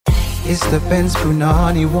It's the Benz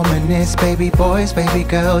Punani womanist. Baby boys, baby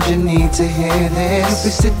girls, you need to hear this.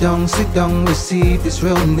 You sit down, receive this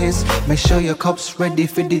realness. Make sure your cup's ready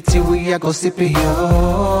for the tea, we are go sip it,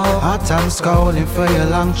 yo. Hard time scrolling for your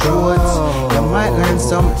long shorts. You might learn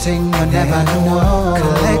something you never know.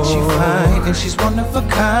 Collect you fine, and she's one of a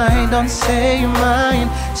kind. Don't say you're mine,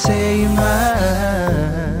 say you're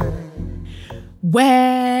mine.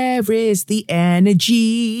 Where is the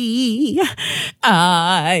energy?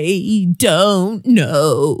 I don't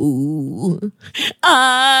know.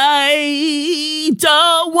 I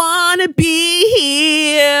don't want to be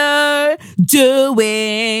here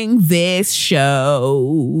doing this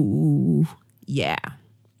show. Yeah.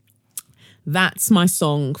 That's my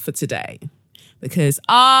song for today because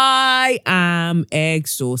I am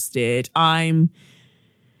exhausted. I'm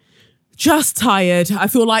just tired. I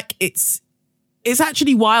feel like it's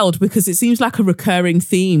actually wild because it seems like a recurring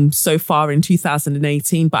theme so far in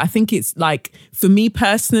 2018. But I think it's like, for me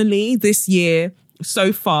personally, this year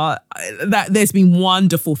so far, that there's been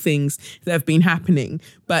wonderful things that have been happening,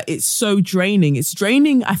 but it's so draining. It's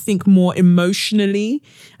draining, I think, more emotionally.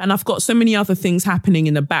 And I've got so many other things happening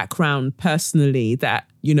in the background personally that,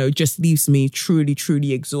 you know, just leaves me truly,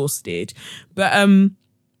 truly exhausted. But,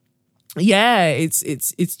 yeah, it's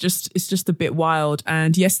just a bit wild.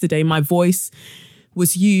 And yesterday my voice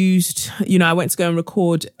was used, you know, I went to go and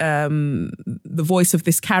record the voice of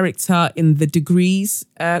this character in the Degrees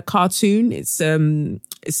cartoon. It's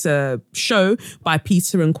a show by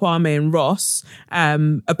Peter and Kwame and Ross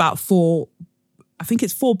about four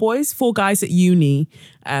guys at uni,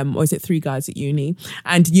 or is it 3 guys at uni?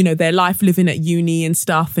 And, you know, their life living at uni and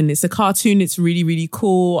stuff. And it's a cartoon. It's really, really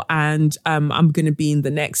cool. And I'm going to be in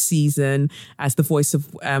the next season as the voice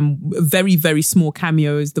of very, very small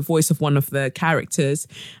cameos, the voice of one of the characters.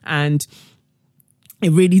 And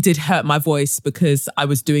it really did hurt my voice because I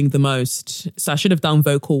was doing the most. So I should have done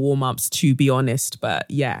vocal warm-ups, to be honest. But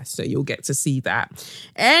yeah, so you'll get to see that.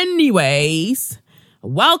 Anyways,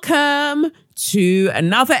 welcome to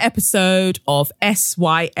another episode of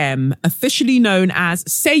SYM, officially known as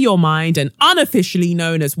Say Your Mind and unofficially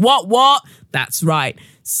known as what? That's right,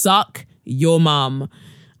 Suck Your Mum.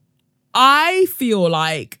 I feel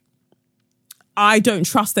like I don't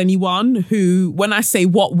trust anyone who, when I say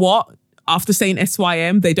what, after saying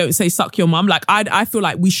SYM, they don't say suck your mum. Like, I feel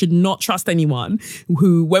like we should not trust anyone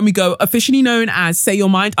who, when we go officially known as Say Your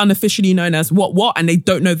Mind, unofficially known as what, and they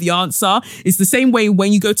don't know the answer. It's the same way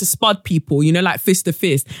when you go to spud people, you know, like fist to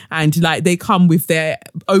fist, and like they come with their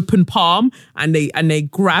open palm and they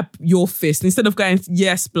grab your fist. Instead of going,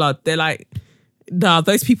 yes, blood, they're like, nah,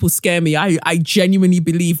 those people scare me. I genuinely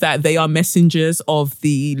believe that they are messengers of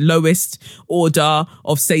the lowest order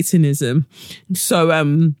of Satanism.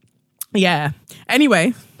 So, yeah.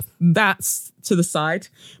 Anyway, that's to the side.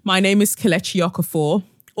 My name is Kelechi Okafor,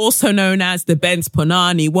 also known as the Benz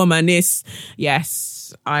Punani womanist.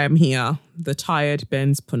 Yes, I am here. The tired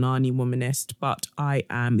Benz Punani womanist, but I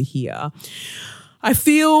am here. I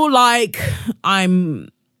feel like I'm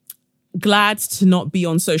glad to not be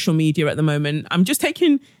on social media at the moment. I'm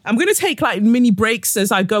going to take like mini breaks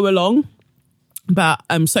as I go along. But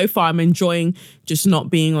so far, I'm enjoying just not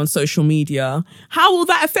being on social media. How will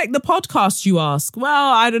that affect the podcast, you ask?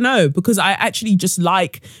 Well, I don't know, because I actually just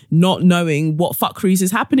like not knowing what fuckeries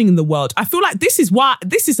is happening in the world. I feel like this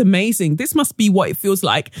is amazing. This must be what it feels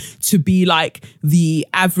like to be like the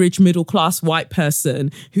average middle class white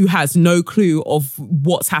person who has no clue of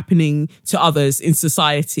what's happening to others in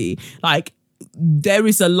society. Like, there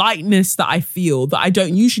is a lightness that I feel that I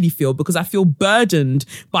don't usually feel because I feel burdened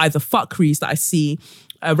by the fuckeries that I see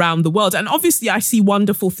around the world. And obviously I see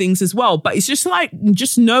wonderful things as well, but it's just like,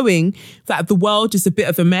 just knowing that the world is a bit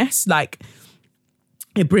of a mess, like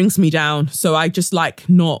it brings me down. So I just like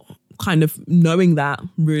not kind of knowing that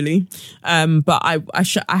really. But I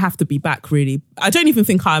have to be back really. I don't even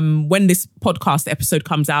think when this podcast episode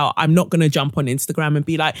comes out, I'm not going to jump on Instagram and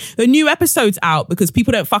be like, the new episode's out, because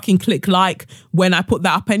people don't fucking click like when I put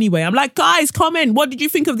that up anyway. I'm like, guys, comment. What did you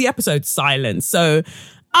think of the episode? Silence. So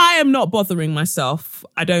I am not bothering myself.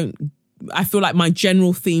 I feel like my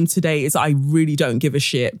general theme today is I really don't give a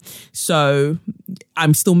shit. So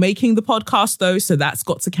I'm still making the podcast though. So that's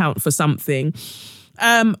got to count for something.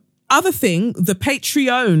 Other thing, the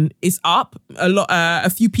Patreon is up. A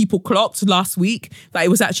few people clocked last week that it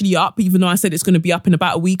was actually up, even though I said it's going to be up in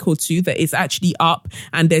about a week or two, that it's actually up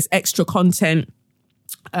and there's extra content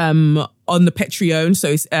on the Patreon.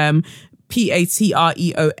 So it's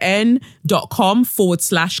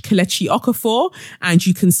patreon.com/Kelechi Okafor, and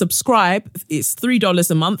you can subscribe. It's $3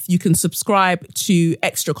 a month. You can subscribe to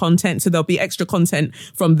extra content. So there'll be extra content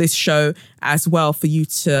from this show as well for you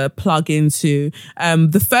to plug into.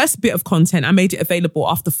 The first bit of content, I made it available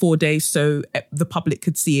after 4 days so the public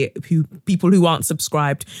could see it. People who aren't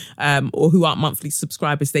subscribed or who aren't monthly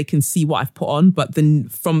subscribers, they can see what I've put on. But then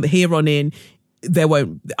from here on in, I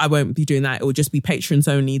won't be doing that. It will just be patrons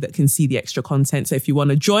only that can see the extra content. So if you want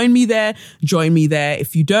to join me there, join me there.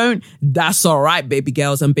 If you don't, that's all right, baby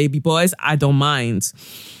girls and baby boys. I don't mind.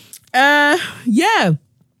 Yeah.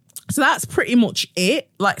 So that's pretty much it.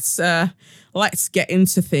 Let's get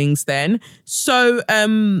into things then. So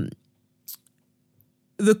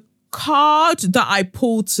the card that I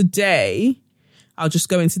pulled today, I'll just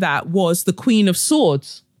go into that, was the Queen of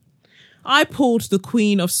Swords. I pulled the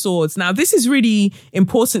Queen of Swords. Now, this is really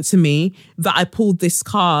important to me that I pulled this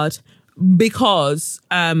card because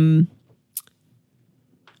I'm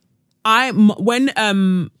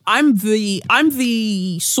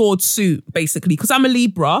the sword suit, basically, because I'm a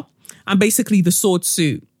Libra. I'm basically the sword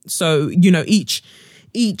suit. So, you know, each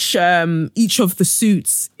of the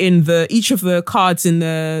suits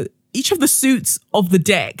each of the suits of the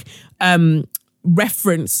deck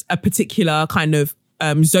reference a particular kind of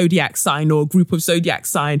zodiac sign or group of zodiac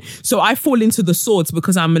sign. So I fall into the swords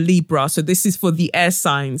because I'm a Libra. So this is for the air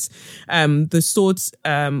signs. The swords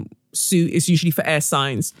suit is usually for air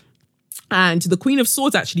signs. And the Queen of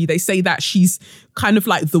Swords, actually, they say that she's kind of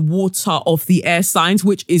like the water of the air signs,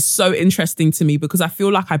 which is so interesting to me because I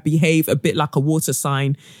feel like I behave a bit like a water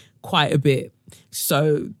sign quite a bit.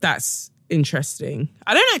 So that's interesting.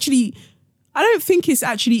 I don't think it's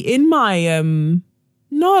actually in my...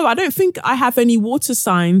 No, I don't think I have any water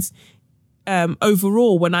signs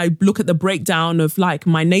overall when I look at the breakdown of like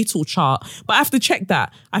my natal chart. But I have to check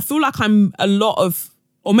that. I feel like I'm a lot of,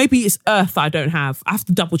 or maybe it's Earth I don't have. I have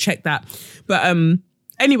to double check that. But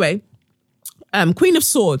anyway, Queen of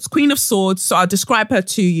Swords. So I'll describe her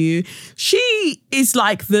to you. She is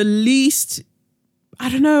like the least... I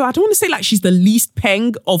don't want to say like she's the least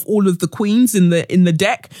peng of all of the queens in the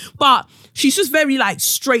deck, but she's just very like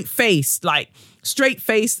straight faced.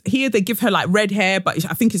 Here they give her like red hair, but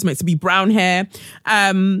I think it's meant to be brown hair.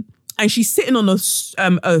 And she's sitting on a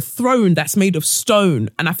throne that's made of stone.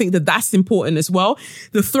 And I think that that's important as well.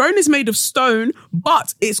 The throne is made of stone,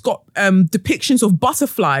 but it's got depictions of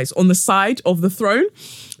butterflies on the side of the throne.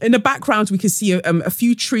 In the background, we can see a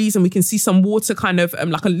few trees and we can see some water, kind of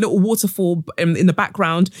like a little waterfall in the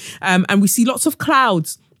background. And we see lots of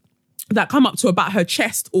clouds that come up to about her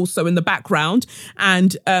chest also in the background.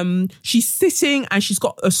 And she's sitting and she's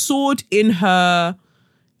got a sword in her,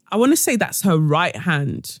 I want to say that's her right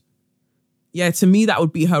hand. Yeah, to me, that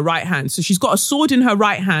would be her right hand. So she's got a sword in her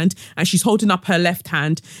right hand and she's holding up her left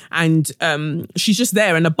hand and she's just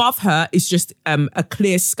there. And above her is just a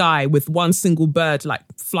clear sky with one single bird like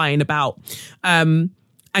flying about. And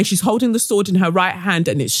she's holding the sword in her right hand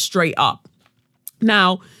and it's straight up.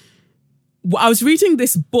 Now, I was reading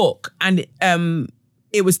this book and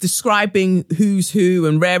it was describing who's who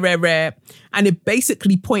and rare. And it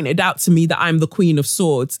basically pointed out to me that I'm the Queen of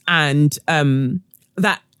Swords. And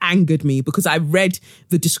that angered me because I read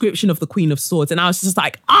the description of the Queen of Swords and I was just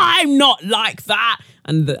like, I'm not like that.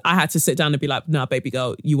 And I had to sit down and be like, no, baby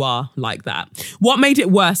girl, you are like that. What made it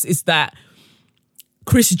worse is that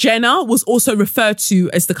Kris Jenner was also referred to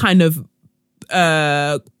as the kind of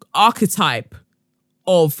archetype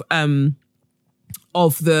of the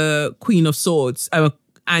Queen of Swords.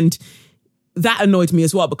 And that annoyed me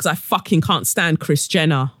as well because I fucking can't stand Kris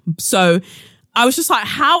Jenner. So I was just like,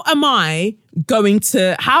 how do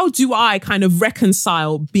I kind of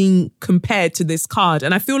reconcile being compared to this card?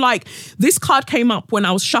 And I feel like this card came up when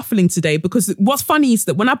I was shuffling today because what's funny is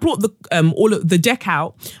that when I brought all of the deck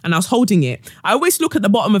out and I was holding it, I always look at the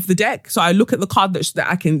bottom of the deck. So I look at the card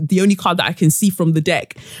the only card that I can see from the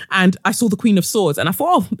deck. And I saw the Queen of Swords and I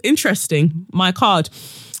thought, oh, interesting, my card.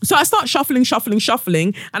 So I start shuffling.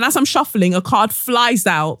 And as I'm shuffling, a card flies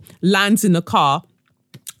out, lands in the car.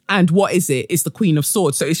 And what is it? It's the Queen of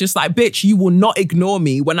Swords. So it's just like, bitch, you will not ignore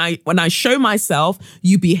me. When I show myself,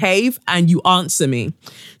 you behave and you answer me.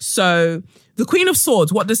 So the Queen of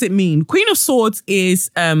Swords, what does it mean? Queen of Swords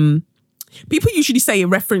is, people usually say it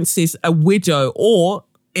references a widow or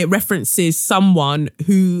it references someone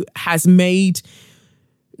who has made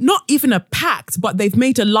not even a pact, but they've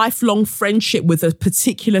made a lifelong friendship with a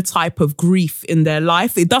particular type of grief in their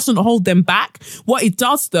life. It doesn't hold them back. What it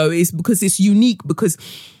does though is because it's unique, because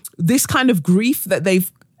this kind of grief that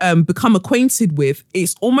they've become acquainted with,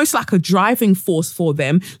 it's almost like a driving force for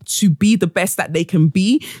them to be the best that they can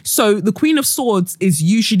be. So the Queen of Swords is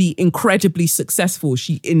usually incredibly successful.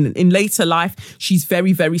 She in later life, she's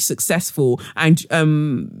very, very successful. And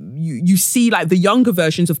you see like the younger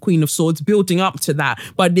versions of Queen of Swords building up to that.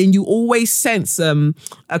 But then you always sense a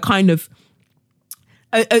kind of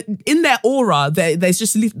in their aura, there's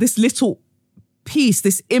just this little piece,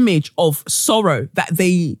 this image of sorrow that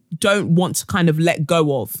they don't want to kind of let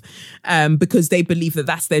go of, because they believe that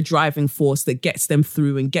that's their driving force that gets them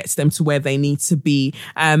through and gets them to where they need to be.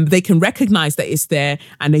 They can recognize that it's there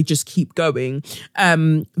and they just keep going.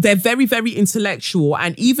 They're very, very intellectual,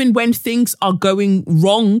 and even when things are going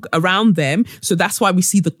wrong around them, so that's why we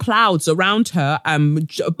see the clouds around her,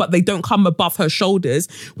 but they don't come above her shoulders.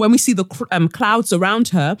 When we see the clouds around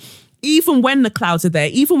her, even when the clouds are there,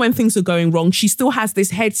 even when things are going wrong, she still has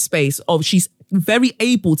this headspace of she's very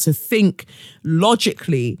able to think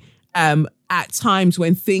logically at times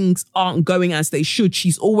when things aren't going as they should.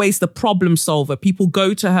 She's always the problem solver. People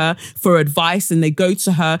go to her for advice and they go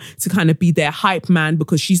to her to kind of be their hype man,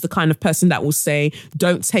 because she's the kind of person that will say,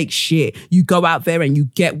 don't take shit. You go out there and you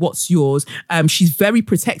get what's yours. She's very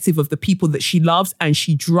protective of the people that she loves, and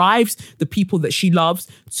she drives the people that she loves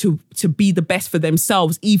to be the best for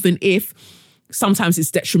themselves, even if sometimes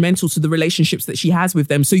it's detrimental to the relationships that she has with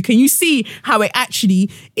them. So can you see how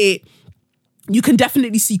you can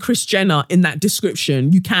definitely see Kris Jenner in that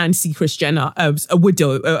description. You can see Kris Jenner as a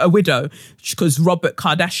widow, because Robert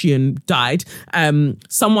Kardashian died.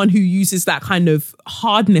 Someone who uses that kind of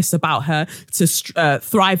hardness about her to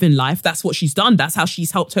thrive in life. That's what she's done. That's how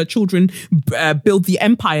she's helped her children build the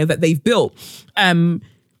empire that they've built.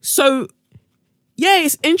 So yeah,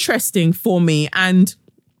 it's interesting for me. And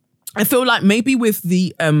I feel like maybe with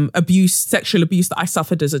the sexual abuse that I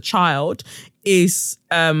suffered as a child is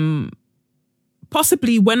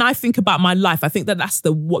possibly, when I think about my life, I think that's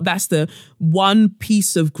the one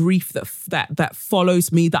piece of grief that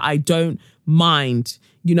follows me that I don't mind.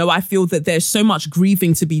 You know, I feel that there's so much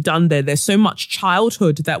grieving to be done there. There's so much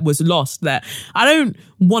childhood that was lost that I don't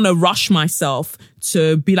want to rush myself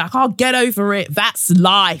to be like, oh, get over it. That's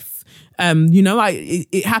life.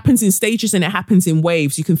 It happens in stages and it happens in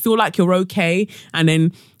waves. You can feel like you're okay, and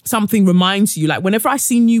then something reminds you. Like whenever I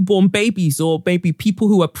see newborn babies or maybe people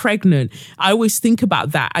who are pregnant, I always think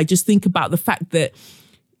about that. I just think about the fact that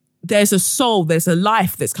there's a soul, there's a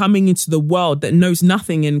life that's coming into the world that knows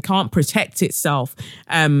nothing and can't protect itself.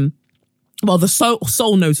 Well, the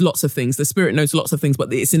soul knows lots of things. The spirit knows lots of things,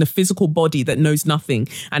 but it's in a physical body that knows nothing,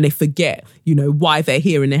 and they forget, why they're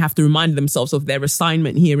here, and they have to remind themselves of their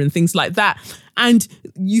assignment here and things like that. And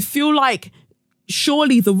you feel like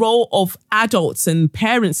surely the role of adults and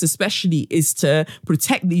parents especially is to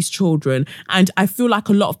protect these children. And I feel like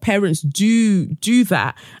a lot of parents do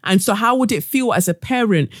that. And so how would it feel as a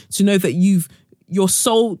parent to know that your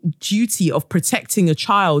sole duty of protecting a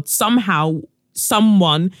child, somehow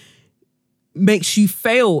someone makes you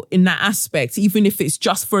fail in that aspect, even if it's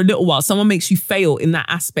just for a little while, someone makes you fail in that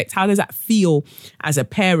aspect. How does that feel as a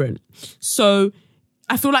parent? So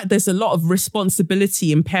I feel like there's a lot of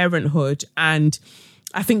responsibility in parenthood. And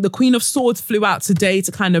I think the Queen of Swords flew out today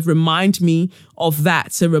to kind of remind me of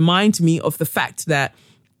that, to remind me of the fact that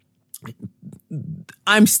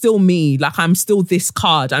I'm still me, like I'm still this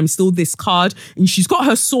card. And she's got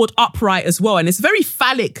her sword upright as well. And it's very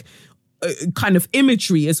phallic kind of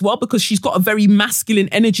imagery as well, because she's got a very masculine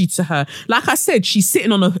energy to her. Like I said, she's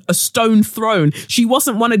sitting on a stone throne. She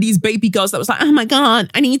wasn't one of these baby girls that was like, oh my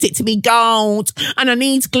God, I need it to be gold and I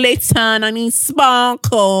need glitter and I need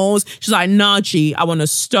sparkles. She's like, nah, G, I want a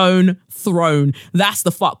stone throne. That's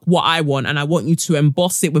the fuck what I want. And I want you to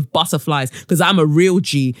emboss it with butterflies, because I'm a real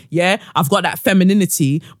G. Yeah, I've got that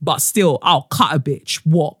femininity, but still, I'll cut a bitch.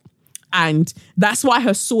 What? And that's why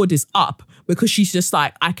her sword is up, because she's just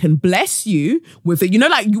like, I can bless you with it.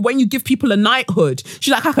 Like when you give people a knighthood,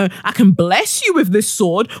 she's like, I can bless you with this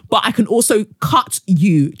sword, but I can also cut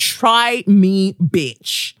you. Try me,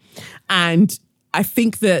 bitch. And I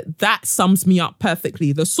think that sums me up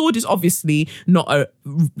perfectly. The sword is obviously not a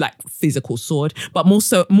like physical sword, but more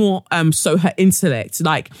so her intellect.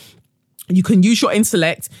 Like you can use your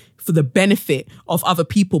intellect for the benefit of other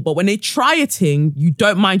people. But when they try a thing, you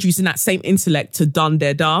don't mind using that same intellect to done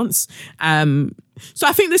their dance. So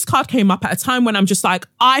I think this card came up at a time when I'm just like,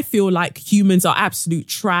 I feel like humans are absolute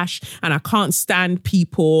trash and I can't stand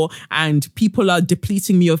people, and people are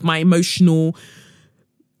depleting me of my emotional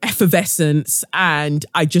effervescence and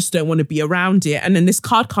I just don't want to be around it. And then this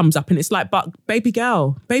card comes up and it's like, but baby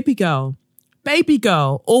girl,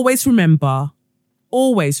 always remember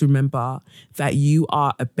that you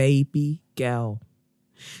are a baby girl.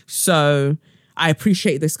 So I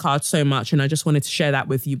appreciate this card so much, and I just wanted to share that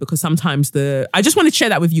with you because sometimes the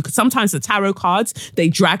tarot cards, they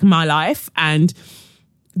drag my life and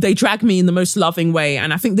they drag me in the most loving way.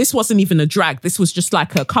 And I think this wasn't even a drag. This was just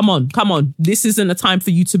like a, come on. This isn't a time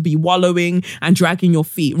for you to be wallowing and dragging your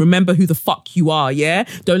feet. Remember who the fuck you are, yeah?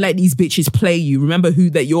 Don't let these bitches play you. Remember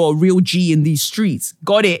that you're a real G in these streets.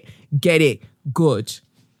 Got it? Get it? Good.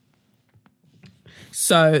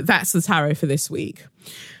 So that's the tarot for this week.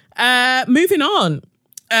 Moving on.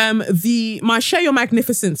 My Share Your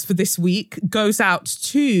Magnificence for this week goes out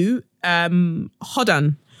to Hodan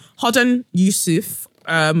Yusuf.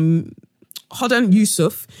 Hodan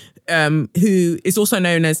Yusuf, who is also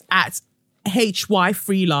known as at HY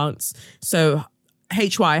Freelance. So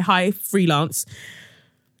HY High Freelance.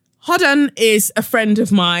 Hodan is a friend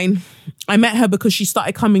of mine. I met her because she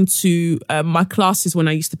started coming to my classes when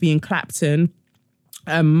I used to be in Clapton.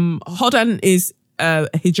 Hodan is a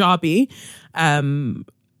hijabi,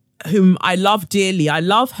 whom I love dearly. I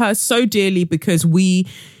love her so dearly because we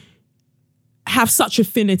have such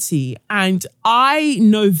affinity, and I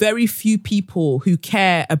know very few people who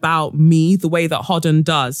care about me the way that Hodan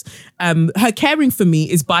does. Her caring for me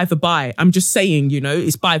is by the by. I'm just saying,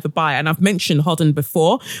 it's by the by. And I've mentioned Hodan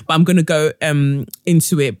before, but I'm going to go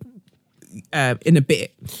into it in a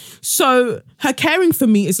bit. So her caring for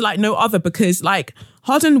me is like no other, because like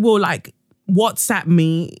Hodan will like WhatsApp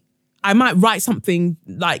me. I might write something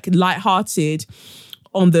like lighthearted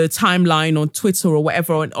on the timeline on Twitter or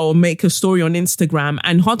whatever, or make a story on Instagram.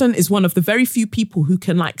 And Hodan is one of the very few people who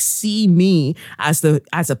can like see me as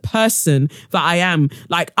a person that I am.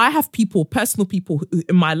 Like I have personal people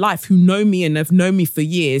in my life who know me and have known me for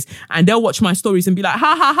years, and they'll watch my stories and be like,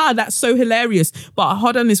 ha ha ha, that's so hilarious. But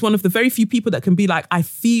Hodan is one of the very few people that can be like, I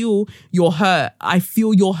feel your hurt. I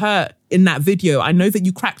feel your hurt in that video. I know that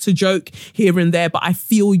you cracked a joke here and there, but I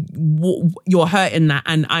feel your hurt in that.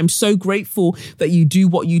 And I'm so grateful that you do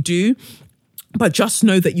what you do. But just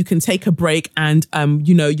know that you can take a break and,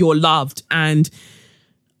 you're loved. And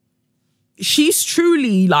she's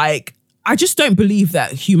truly like, I just don't believe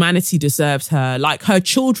that humanity deserves her. Like her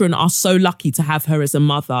children are so lucky to have her as a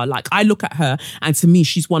mother. Like I look at her and to me,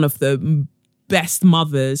 she's one of the best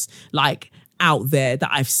mothers, like out there that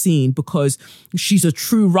I've seen, because she's a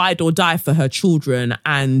true ride or die for her children,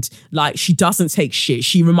 and like she doesn't take shit.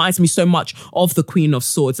 She reminds me so much of the Queen of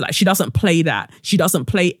Swords. Like she doesn't play that. She doesn't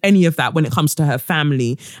play any of that when it comes to her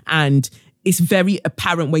family, and it's very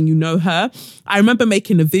apparent when you know her. I remember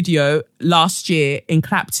making a video last year in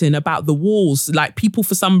Clapton about the walls. Like people,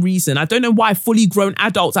 for some reason, I don't know why, fully grown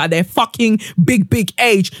adults at their fucking big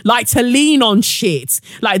age like to lean on shit.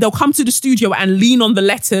 Like they'll come to the studio and lean on the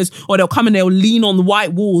letters, or they'll come and they'll lean on the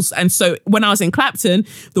white walls. And so when I was in Clapton,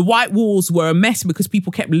 the white walls were a mess because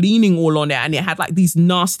people kept leaning all on it, and it had like these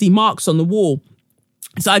nasty marks on the wall.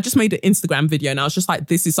 So I just made an Instagram video and I was just like,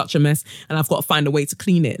 this is such a mess and I've got to find a way to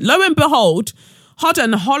clean it. Lo and behold,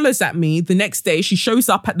 Hodan hollers at me the next day. She shows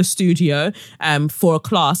up at the studio for a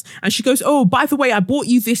class, and she goes, oh, by the way, I bought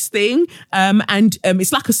you this thing. And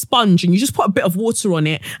it's like a sponge, and you just put a bit of water on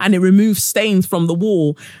it and it removes stains from the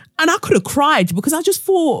wall. And I could have cried because I just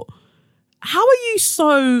thought, how are you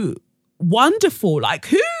so wonderful? Like,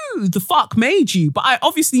 who the fuck made you? But I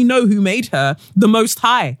obviously know who made her, the Most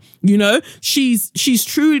High. She's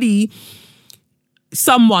truly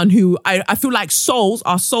someone who I feel like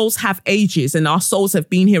our souls have ages, and our souls have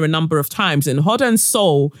been here a number of times. And Hodan's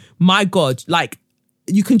soul, my God, like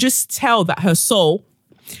you can just tell that her soul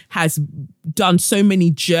has done so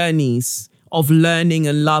many journeys of learning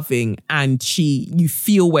and loving, and you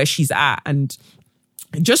feel where she's at. And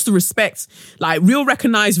just the respect, like real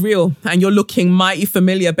recognize real, and you're looking mighty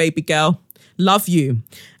familiar, baby girl. Love you.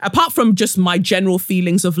 Apart from just my general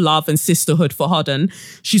feelings of love and sisterhood for Hodan,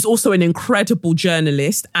 she's also an incredible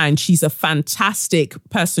journalist, and she's a fantastic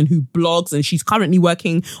person who blogs, and she's currently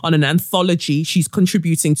working on an anthology. She's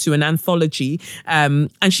contributing to an anthology,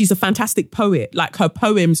 and she's a fantastic poet. Like her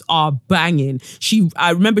poems are banging.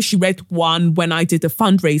 I remember she read one when I did a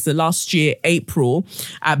fundraiser last year, April,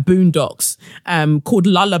 at Boondocks, called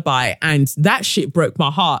Lullaby, and that shit broke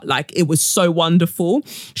my heart. Like it was so wonderful.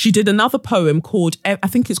 She did another poem called, I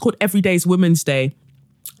think it's called Every Day's Women's Day.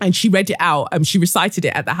 And she read it out. She recited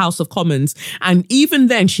it at the House of Commons. And even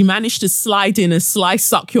then, she managed to slide in a sly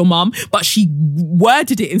suck your mum, but she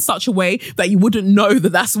worded it in such a way that you wouldn't know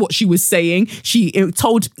that that's what she was saying. She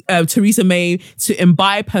told Theresa May to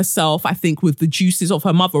imbibe herself, I think, with the juices of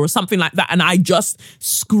her mother or something like that. And I just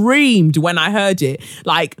screamed when I heard it.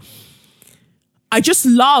 Like, I just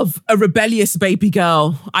love a rebellious baby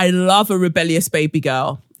girl. I love a rebellious baby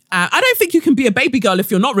girl. I don't think you can be a baby girl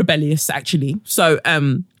if you're not rebellious, actually. So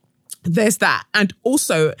there's that. And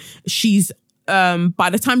also, she's, by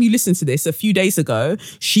the time you listen to this, a few days ago,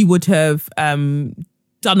 she would have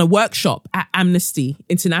done a workshop at Amnesty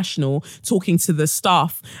International talking to the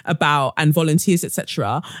staff about, and volunteers,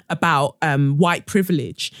 etc., about white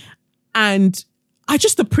privilege. And I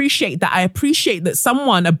just appreciate that. I appreciate that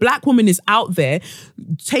someone, a black woman, is out there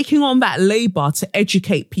taking on that labor to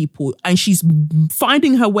educate people, and she's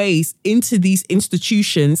finding her ways into these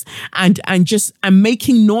institutions and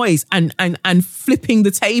making noise and flipping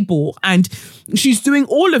the table. And she's doing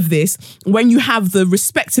all of this when you have the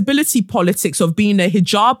respectability politics of being a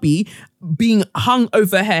hijabi being hung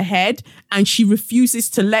over her head, and she refuses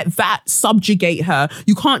to let that subjugate her.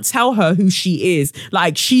 You can't tell her who she is.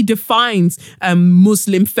 Like, she defines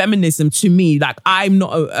Muslim feminism to me. Like, I'm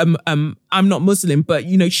not Muslim, but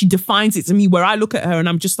you know, she defines it to me, where I look at her and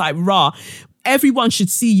I'm just like, rah. Everyone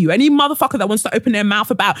should see you. Any motherfucker that wants to open their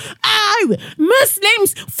mouth about, oh,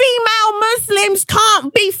 Muslims, female Muslims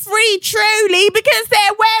can't be free truly because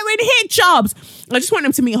they're wearing hijabs. I just want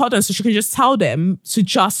them to meet Hodden so she can just tell them to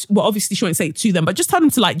just, well, obviously she won't say it to them, but just tell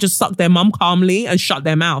them to like just suck their mum calmly and shut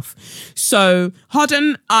their mouth. So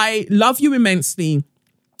Hodden, I love you immensely.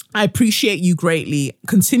 I appreciate you greatly.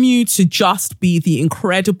 Continue to just be the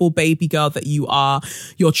incredible baby girl that you are.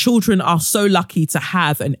 Your children are so lucky to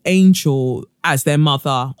have an angel as their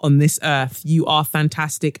mother on this earth. You are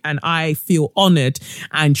fantastic, and I feel honored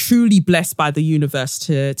and truly blessed by the universe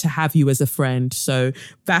to have you as a friend. So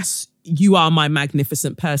you are my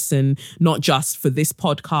magnificent person, not just for this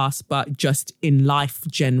podcast, but just in life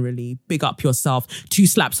generally. Big up yourself. 2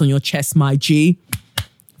 slaps on your chest, my G.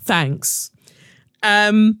 Thanks.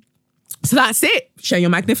 So that's it. Share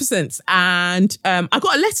your magnificence. And I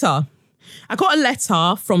got a letter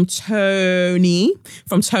from Tony.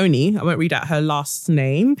 I won't read out her last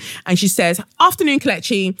name. And she says, "Afternoon,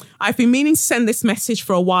 Kelechi. I've been meaning to send this message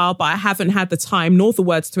for a while, but I haven't had the time nor the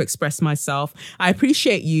words to express myself. I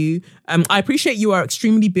appreciate you. You are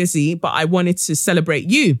extremely busy, but I wanted to celebrate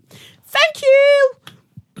you. Thank you."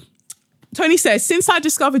 Tony says, "Since I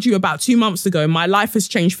discovered you about 2 months ago, my life has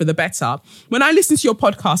changed for the better. When I listen to your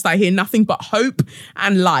podcast, I hear nothing but hope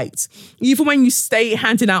and light. Even when you stay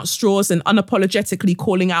handing out straws and unapologetically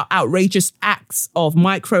calling out outrageous acts of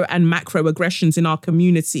micro and macro aggressions on our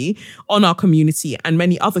community and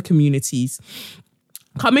many other communities.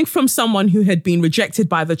 Coming from someone who had been rejected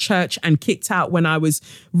by the church and kicked out when I read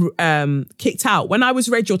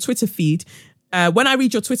your Twitter feed, when I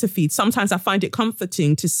read your Twitter feed, sometimes I find it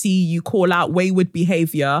comforting to see you call out wayward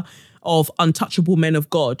behavior of untouchable men of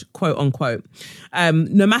God, quote unquote.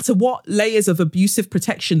 No matter what layers of abusive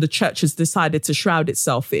protection the church has decided to shroud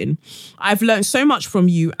itself in. I've learned so much from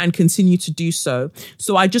you and continue to do so.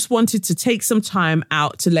 So I just wanted to take some time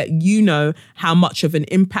out to let you know how much of an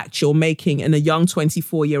impact you're making in a young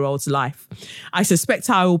 24-year-old's life. I suspect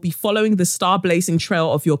I will be following the star-blazing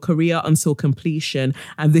trail of your career until completion,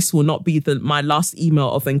 and this will not be my last email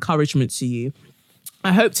of encouragement to you.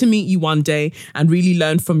 I hope to meet you one day and really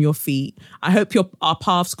learn from your feet. I hope our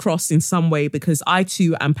paths cross in some way, because I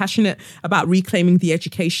too am passionate about reclaiming the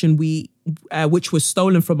education which was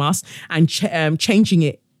stolen from us and changing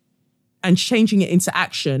it into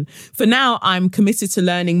action. For now, I'm committed to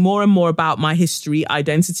learning more and more about my history,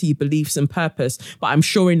 identity, beliefs, and purpose. But I'm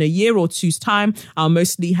sure in a year or two's time, I'll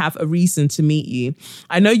mostly have a reason to meet you.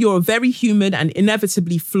 I know you're very human and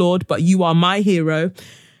inevitably flawed, but you are my hero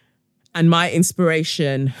and my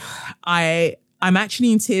inspiration. I'm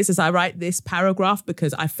actually in tears as I write this paragraph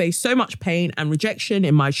because I faced so much pain and rejection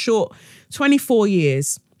in my short 24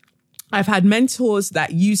 years. I've had mentors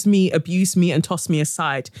that used me, abused me, and tossed me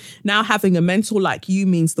aside. Now having a mentor like you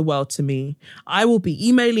means the world to me. I will be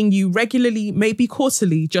emailing you regularly, maybe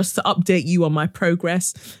quarterly, just to update you on my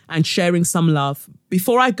progress and sharing some love.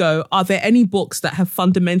 Before I go, are there any books that have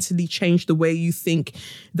fundamentally changed the way you think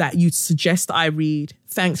that you'd suggest I read?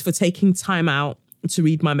 Thanks for taking time out to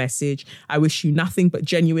read my message. I wish you nothing but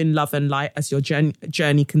genuine love and light as your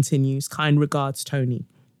journey continues. Kind regards, Tony."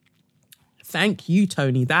 Thank you,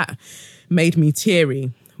 Tony. That made me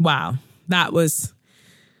teary. Wow. That was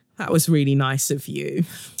really nice of you.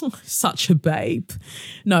 Such a babe.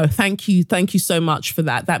 No, thank you. Thank you so much for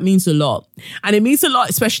that. That means a lot. And it means a lot,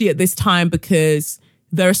 especially at this time, because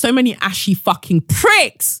there are so many ashy fucking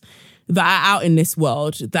pricks that are out in this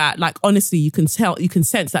world that, like, honestly, you can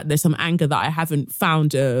sense that there's some anger that I haven't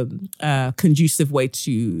found a conducive way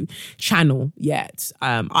to channel yet.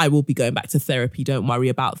 I will be going back to therapy. Don't worry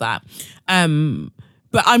about that.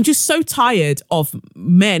 But I'm just so tired of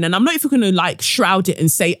men, and I'm not even going to like shroud it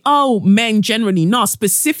and say, oh, men generally. No,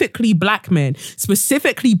 specifically black men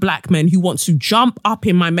who want to jump up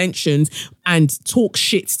in my mentions and talk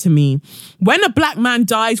shit to me. When a black man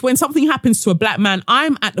dies, when something happens to a black man,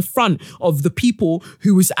 I'm at the front of the people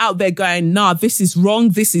who was out there going, nah, this is wrong.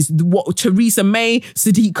 This is what Theresa May,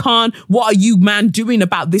 Sadiq Khan, what are you, man, doing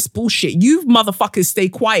about this bullshit? You motherfuckers stay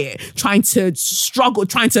quiet, trying to struggle,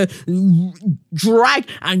 trying to drag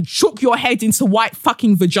and chuck your head into white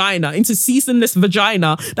fucking vagina, into seasonless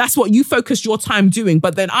vagina. That's what you focus your time doing.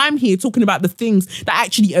 But then I'm here talking about the things that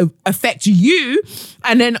actually affect you.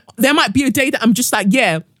 And then there might be a day that I'm just like,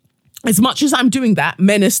 yeah, as much as I'm doing that,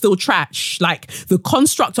 men are still trash. Like the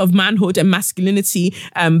construct of manhood and masculinity,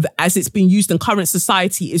 as it's being used in current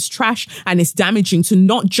society, is trash, and it's damaging to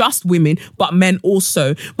not just women, but men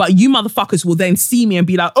also. But you motherfuckers will then see me and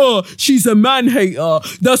be like, oh, she's a man hater.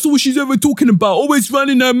 That's all she's ever talking about. Always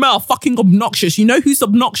running her mouth. Fucking obnoxious. You know who's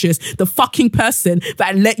obnoxious? The fucking person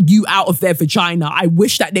that let you out of their vagina. I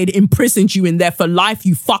wish that they'd imprisoned you in there for life,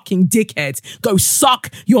 you fucking dickheads. Go suck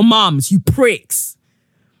your mums, you pricks.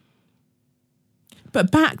 But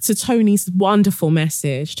back to Tony's wonderful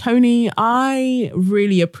message. Tony, I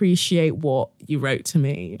really appreciate what you wrote to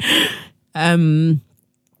me.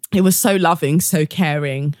 It was so loving, so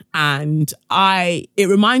caring. And it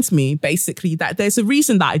reminds me basically that there's a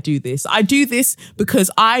reason that I do this. I do this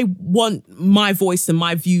because I want my voice and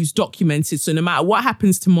my views documented. So no matter what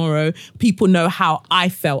happens tomorrow, people know how I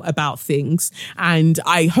felt about things. And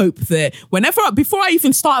I hope that before I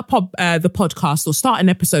even start the podcast or start an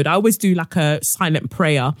episode, I always do like a silent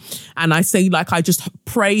prayer. And I say, like, I just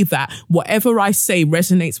pray that whatever I say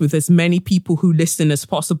resonates with as many people who listen as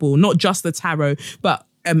possible, not just the tarot, but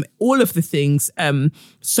all of the things,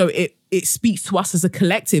 so it speaks to us as a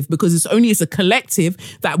collective, because it's only as a collective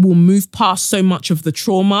that will move past so much of the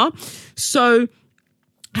trauma. So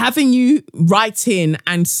having you write in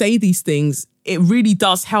and say these things, it really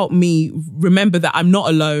does help me remember that I'm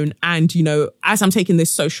not alone. And, you know, as I'm taking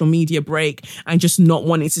this social media break and just not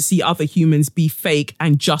wanting to see other humans be fake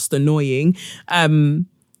and just annoying,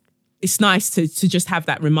 it's nice to just have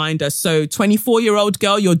that reminder. So 24-year-old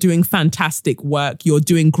girl, you're doing fantastic work. You're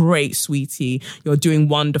doing great, sweetie. You're doing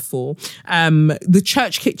wonderful. The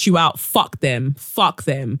church kicked you out. Fuck them.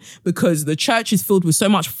 Because the church is filled with so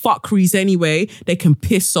much fuckeries anyway, they can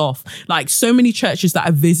piss off. Like so many churches that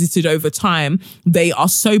I've visited over time, they are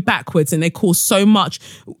so backwards and they cause so much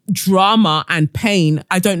drama and pain.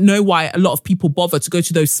 I don't know why a lot of people bother to go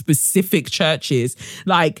to those specific churches.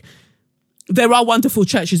 Like, there are wonderful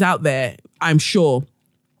churches out there, I'm sure,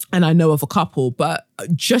 and I know of a couple, but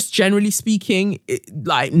just generally speaking,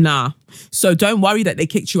 nah. So don't worry that they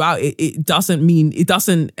kicked you out. It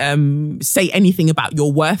doesn't say anything about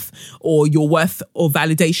your worth or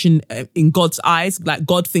validation in God's eyes. Like,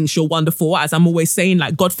 God thinks you're wonderful. As I'm always saying,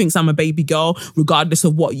 like, God thinks I'm a baby girl, regardless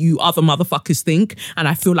of what you other motherfuckers think. And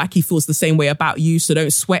I feel like he feels the same way about you. So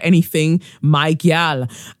don't sweat anything, my gal.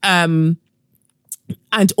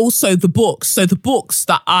 And also the books. So the books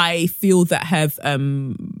that I feel that have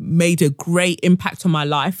made a great impact on my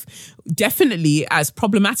life, definitely, as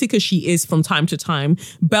problematic as she is from time to time,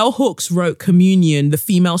 Bell Hooks wrote Communion, The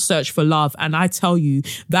Female Search for Love. And I tell you,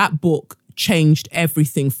 that book changed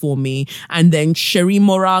everything for me. And then Sherry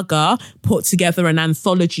Moraga put together an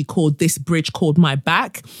anthology called This Bridge Called My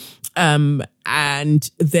Back. And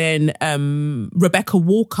then Rebecca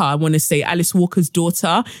Walker, I want to say Alice Walker's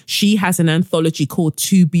daughter, she has an anthology called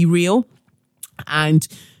To Be Real. And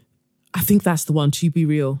I think that's the one, To Be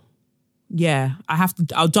Real. Yeah,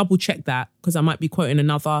 I'll double check that because I might be quoting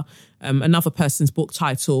another person's book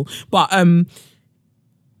title. But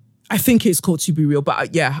I think it's called To Be Real.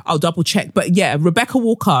 But yeah, I'll double check. But yeah, Rebecca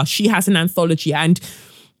Walker, she has an anthology, and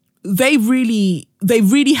they really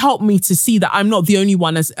helped me to see that I'm not the only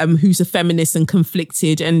one as who's a feminist and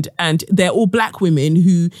conflicted, and they're all black women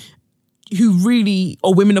who really,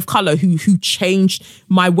 or women of color who changed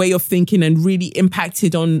my way of thinking and really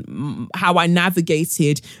impacted on how I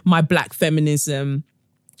navigated my black feminism.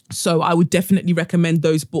 So I would definitely recommend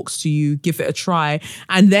those books to you. Give it a try.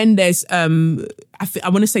 And then there's, I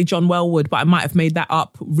want to say John Wellwood, but I might have made that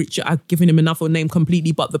up. Richard, I've given him another name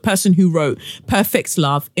completely. But the person who wrote Perfect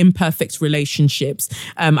Love, Imperfect Relationships,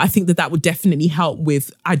 I think that would definitely help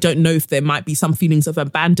with, I don't know if there might be some feelings of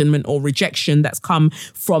abandonment or rejection that's come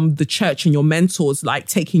from the church and your mentors, like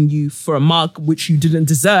taking you for a mug, which you didn't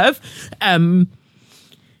deserve.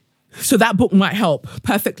 So that book might help.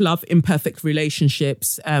 Perfect Love, Imperfect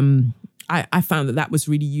Relationships. I found that was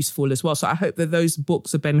really useful as well. So I hope that those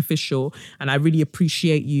books are beneficial, and I really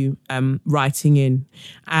appreciate you writing in.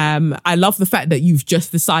 I love the fact that you've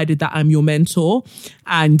just decided that I'm your mentor,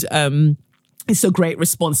 and it's a great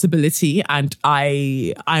responsibility, and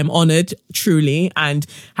I'm honored, truly. And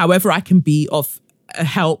however I can be of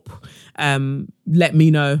help, let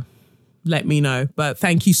me know. But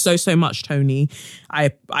thank you so much, Tony.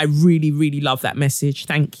 I really, really love that message.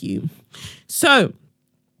 Thank you. So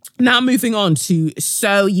now moving on to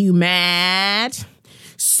So You Mad?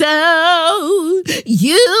 So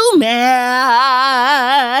You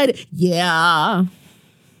Mad? Yeah.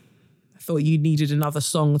 I thought you needed another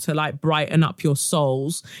song to like brighten up your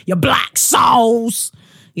souls, your black souls.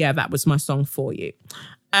 Yeah, that was my song for you.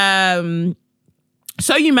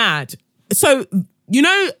 So You Mad? So, you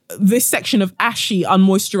know, this section of ashy,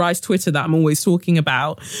 unmoisturized Twitter that I'm always talking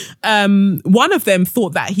about, one of them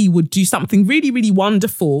thought that he would do something really, really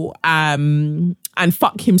wonderful and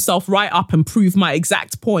fuck himself right up and prove my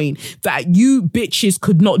exact point that you bitches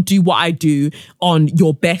could not do what I do on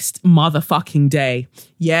your best motherfucking day.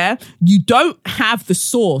 Yeah, you don't have the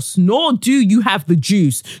sauce, nor do you have the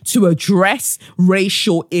juice to address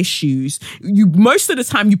racial issues. You most of the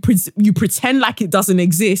time you pretend like it doesn't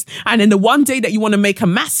exist, and then the one day that you want to make a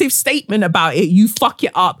massive statement about it, you fuck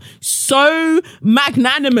it up so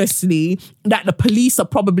magnanimously that the police are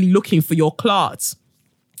probably looking for your clarts.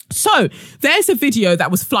 So there's a video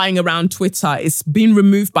that was flying around Twitter. It's been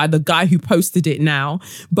removed by the guy who posted it now.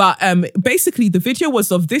 But basically the video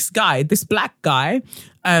was of this guy, this black guy,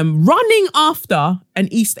 running after an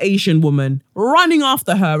East Asian woman, running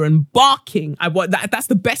after her and barking. That's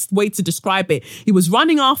the best way to describe it. He was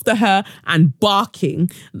running after her and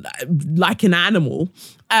barking like an animal.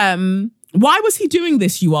 Why was he doing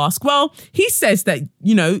this, you ask? Well, he says that,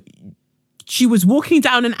 you know, she was walking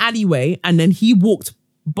down an alleyway and then he walked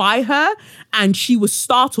by her and she was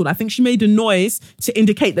startled. I think she made a noise to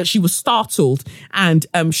indicate that she was startled, and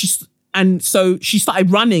so she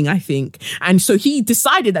started running, I think. And so he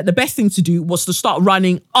decided that the best thing to do was to start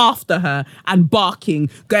running after her and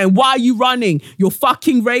barking, going, "Why are you running? You're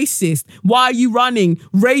fucking racist. Why are you running?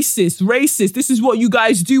 Racist. This is what you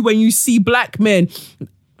guys do when you see black men."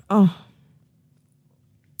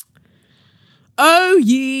 Oh,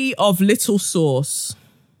 ye of little sauce.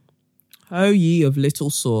 Oh, ye of little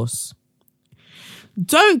sauce.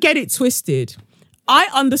 Don't get it twisted. I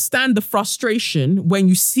understand the frustration when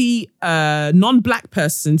you see a non-black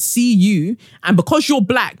person see you, and because you're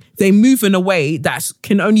black, they move in a way that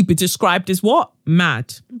can only be described as what?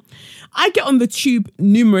 Mad. I get on the tube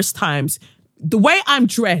numerous times. The way I'm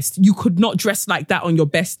dressed, you could not dress like that on your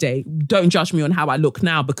best day. Don't judge me on how I look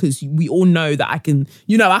now, because we all know that I can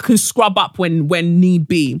scrub up when need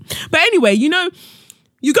be. But anyway,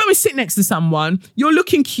 you go and sit next to someone, you're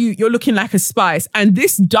looking cute, you're looking like a spice, and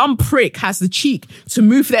this dumb prick has the cheek to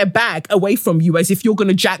move their bag away from you as if you're going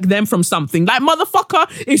to jack them from something. Like, motherfucker,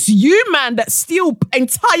 it's you, man, that steal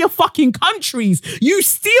entire fucking countries. You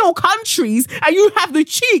steal countries and you have the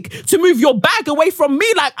cheek to move your bag away from me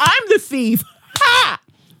like I'm the thief. Ha!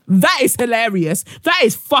 That is hilarious. That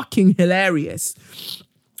is fucking hilarious.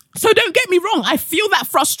 So don't get me wrong, I feel that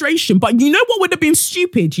frustration, but you know what would have been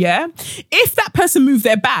stupid, yeah? If that person moved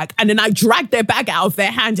their bag and then I dragged their bag out of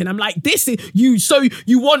their hand and I'm like, this is you, so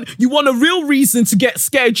you want a real reason to get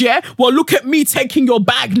scared, yeah? Well, look at me taking your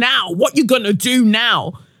bag now. What you gonna do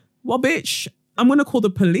now? Well, bitch, I'm gonna call the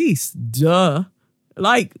police. Duh.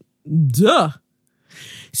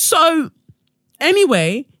 So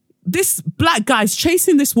anyway, this black guy's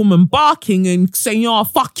chasing this woman, barking and saying, "Oh,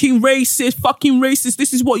 fucking racist.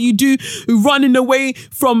 This is what you do, running away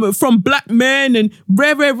from black men and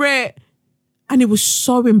rare." And it was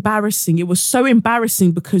so embarrassing. It was so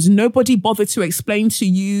embarrassing because nobody bothered to explain to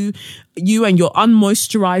you and your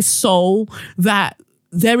unmoisturized soul that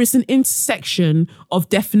there is an intersection of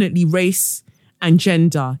definitely race and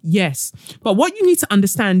gender. Yes. But what you need to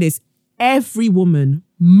understand is every woman,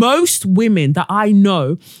 most women that I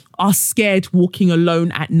know are scared walking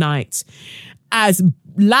alone at night. As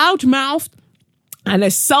loudmouthed and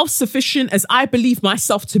as self-sufficient as I believe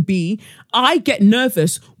myself to be, I get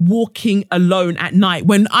nervous walking alone at night.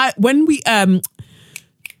 When I've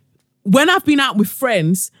been out with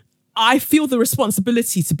friends, I feel the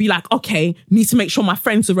responsibility to be like, okay, need to make sure my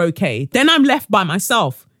friends are okay. Then I'm left by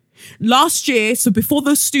myself. Last year, so before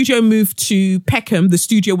the studio moved to Peckham, the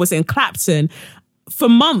studio was in Clapton. For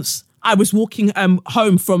months, I was walking I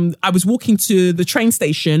was walking to the train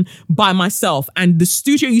station by myself, and the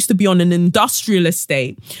studio used to be on an industrial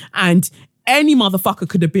estate, and any motherfucker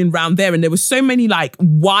could have been round there. And there were so many like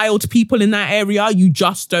wild people in that area. You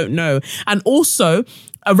just don't know. And also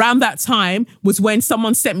around that time was when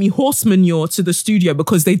someone sent me horse manure to the studio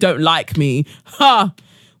because they don't like me. Ha!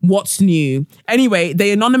 What's new? Anyway,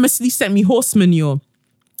 they anonymously sent me horse manure.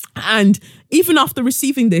 And even after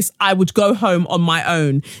receiving this, I would go home on my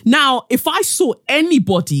own. Now, if I saw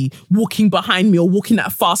anybody walking behind me or walking at a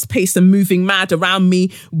fast pace and moving mad around me,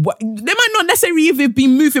 they might not necessarily even be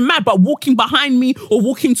moving mad, but walking behind me or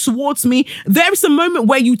walking towards me, there is a moment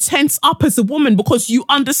where you tense up as a woman because you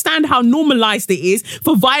understand how normalized it is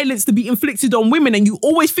for violence to be inflicted on women. And you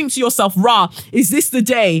always think to yourself, rah, is this the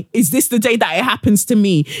day? Is this the day that it happens to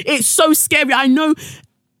me? It's so scary. I know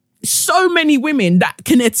so many women that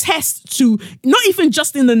can attest to, not even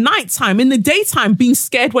just in the nighttime, in the daytime, being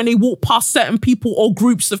scared when they walk past certain people or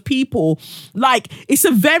groups of people. Like, it's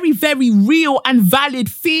a very, very real and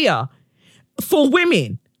valid fear for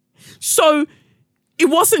women. So it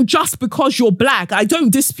wasn't just because you're black. I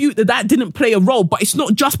don't dispute that didn't play a role, but it's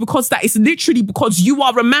not just because that. It's literally because you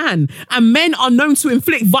are a man and men are known to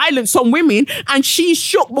inflict violence on women, and she's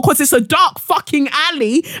shook because it's a dark fucking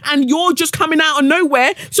alley and you're just coming out of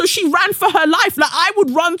nowhere. So she ran for her life. Like, I would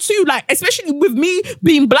run too, like, especially with me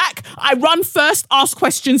being black, I run first, ask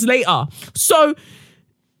questions later. So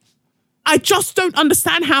I just don't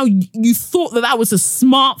understand how you thought that was a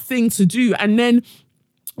smart thing to do. And then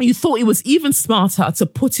you thought it was even smarter to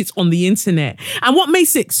put it on the internet. And what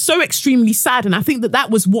makes it so extremely sad, and I think that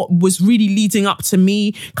was what was really leading up to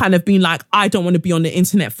me kind of being like, I don't want to be on the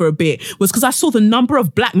internet for a bit, was because I saw the number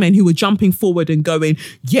of black men who were jumping forward and going,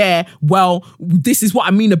 yeah, well, this is what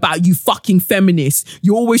I mean about you fucking feminists.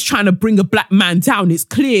 You're always trying to bring a black man down. It's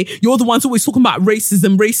clear you're the ones always talking about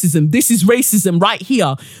racism. This is racism right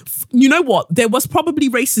here. You know what? There was probably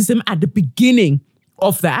racism at the beginning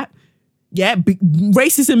of that. Yeah,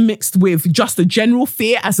 racism mixed with just a general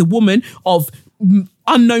fear as a woman of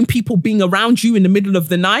unknown people being around you in the middle of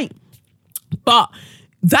the night. But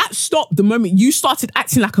that stopped the moment you started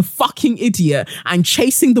acting like a fucking idiot and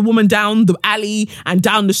chasing the woman down the alley and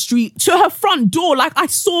down the street to her front door. Like, I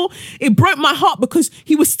saw, it broke my heart because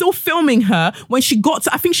he was still filming her when she got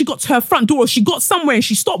to, I think she got to her front door, or she got somewhere and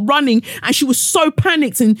she stopped running and she was so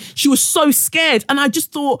panicked and she was so scared. And I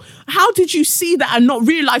just thought, how did you see that and not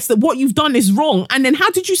realize that what you've done is wrong? And then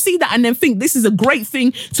how did you see that and then think this is a great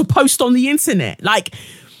thing to post on the internet? Like,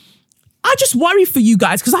 I just worry for you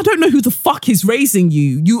guys because I don't know who the fuck is raising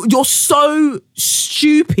you. You're so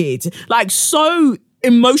stupid, like so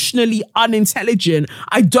emotionally unintelligent.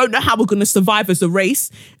 I don't know how we're going to survive as a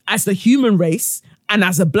race, as the human race, and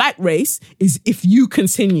as a black race is if you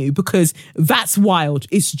continue, because that's wild.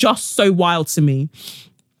 It's just so wild to me.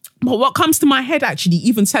 But what comes to my head, actually,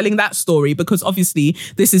 even telling that story, because obviously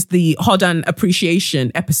this is the Hodan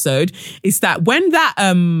appreciation episode, is that when that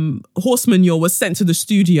horse manure was sent to the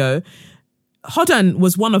studio, Hodan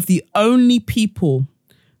was one of the only people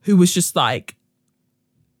who was just like,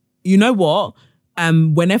 you know what?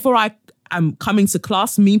 Whenever I am coming to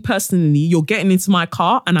class, me personally, you're getting into my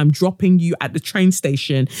car and I'm dropping you at the train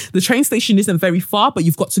station. The train station isn't very far, but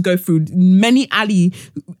you've got to go through many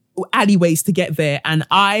alleyways to get there, and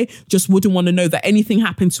I just wouldn't want to know that anything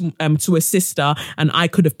happened to a sister and I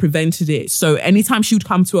could have prevented it. So anytime she would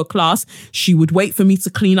come to a class, she would wait for me to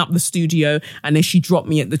clean up the studio and then she'd drop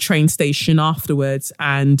me at the train station afterwards.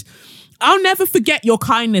 And I'll never forget your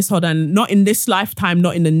kindness, Hodan, not in this lifetime,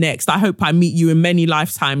 not in the next. I hope I meet you in many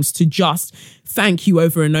lifetimes to just thank you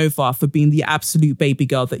over and over for being the absolute baby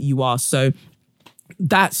girl that you are. So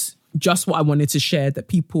that's just what I wanted to share, that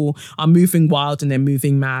people are moving wild and they're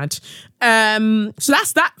moving mad. So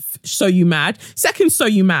that's that. So You Mad. Second So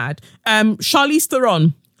You Mad. Charlize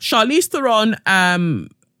Theron. Charlize Theron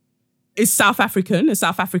is South African, a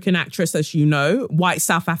South African actress, as you know, white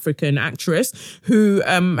South African actress who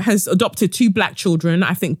has adopted 2 black children.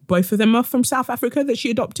 I think both of them are from South Africa that she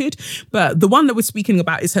adopted. But the one that we're speaking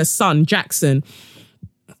about is her son, Jackson,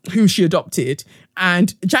 who she adopted.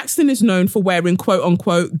 And Jackson is known for wearing, quote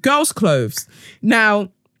unquote, girls' clothes. Now,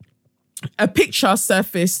 a picture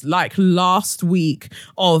surfaced like last week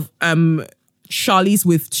of Charlize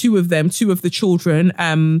with 2 of the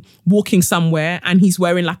children, walking somewhere, and he's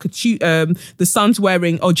wearing like Jackson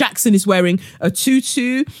is wearing a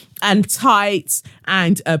tutu and tights,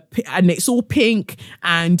 and it's all pink,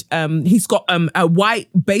 and he's got a white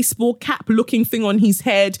baseball cap looking thing on his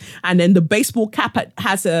head, and then the baseball cap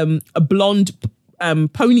has a blonde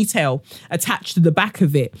ponytail attached to the back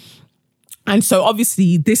of it. And so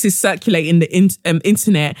obviously this is circulating the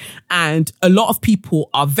internet, and a lot of people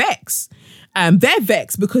are vexed. They're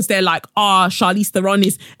vexed because they're like, Charlize Theron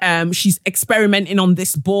is, she's experimenting on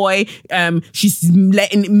this boy. She's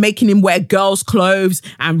making him wear girls' clothes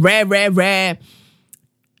and rare.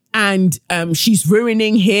 and she's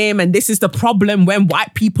ruining him, and this is the problem when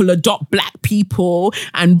white people adopt black people,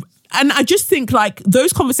 and I just think like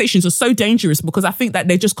those conversations are so dangerous because I think that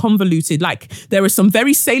they're just convoluted. Like there are some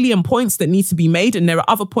very salient points that need to be made, and there are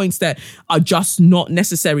other points that are just not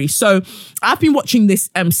necessary. So I've been watching this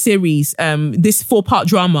series, this 4-part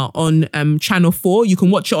drama on Channel 4. You can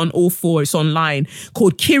watch it on all 4. It's online,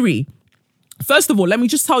 called Kiri. First of all, let me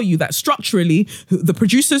just tell you that structurally, the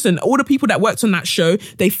producers and all the people that worked on that show,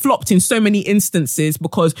 they flopped in so many instances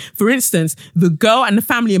because, for instance, the girl and the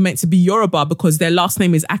family are meant to be Yoruba because their last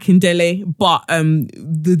name is Akindele, but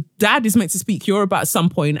the dad is meant to speak Yoruba at some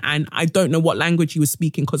point, and I don't know what language he was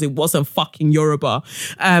speaking because it wasn't fucking Yoruba.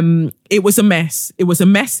 It was a mess. It was a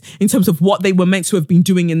mess in terms of what they were meant to have been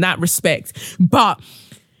doing in that respect. But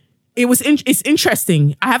it's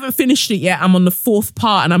interesting. I haven't finished it yet. I'm on the 4th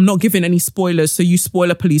part and I'm not giving any spoilers, so you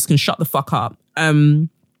spoiler police can shut the fuck up.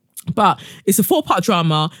 But it's a 4-part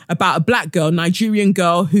drama about a black girl, Nigerian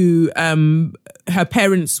girl, who her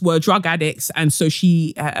parents were drug addicts, and so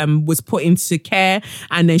she was put into care,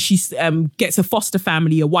 and then she gets a foster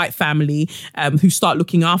family, a white family, who start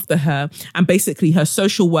looking after her, and basically her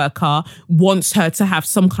social worker wants her to have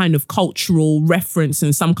some kind of cultural reference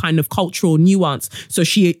and some kind of cultural nuance. So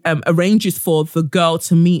she arranges for the girl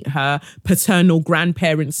to meet her paternal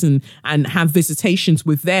grandparents and have visitations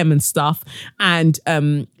with them and stuff, and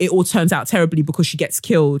it all turns out terribly because she gets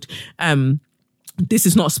killed. This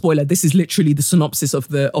is not a spoiler. This is literally the synopsis of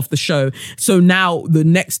the show. So now the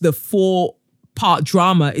 4-part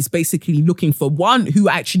drama is basically looking for one who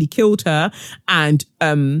actually killed her, and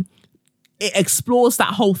it explores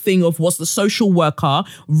that whole thing of, was the social worker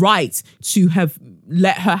right to have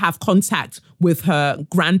let her have contact with her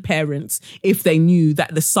grandparents if they knew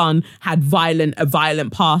that the son had a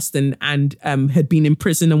violent past and had been in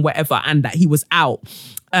prison and whatever, and that he was out.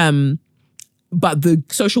 But the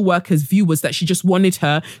social worker's view was that she just wanted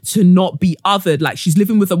her to not be othered. Like, she's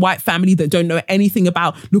living with a white family that don't know anything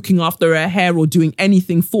about looking after her hair or doing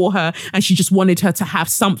anything for her. And she just wanted her to have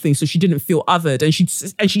something so she didn't feel othered. And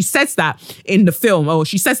she says that in the film, or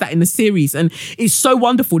she says that in the series. And it's so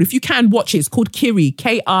wonderful. If you can watch it, it's called Kiri,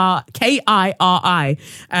 Kiri.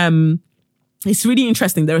 It's really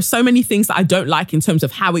interesting. There are so many things that I don't like in terms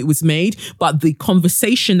of how it was made, but the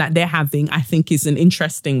conversation that they're having, I think, is an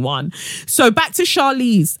interesting one. So back to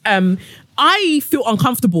Charlize. I feel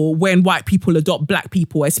uncomfortable when white people adopt black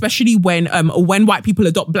people, especially when white people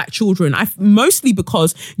adopt black children. Mostly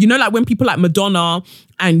because, you know, like when people like Madonna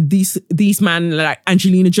and these men like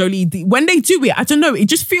Angelina Jolie, when they do it, I don't know, it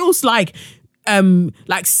just feels like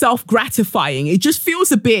self-gratifying. It just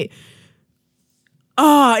feels a bit.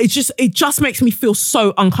 It just makes me feel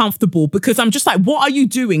so uncomfortable because I'm just like, what are you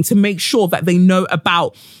doing to make sure that they know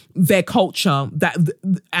about their culture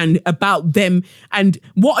and about them? And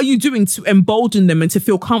what are you doing to embolden them and to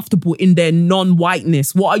feel comfortable in their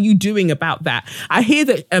non-whiteness? What are you doing about that? I hear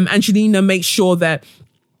that Angelina makes sure that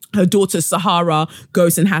her daughter Sahara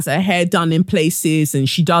goes and has her hair done in places, and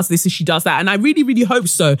she does this and she does that. And I really, really hope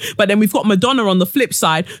so. But then we've got Madonna on the flip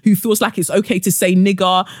side, who feels like it's okay to say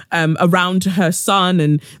nigger around her son.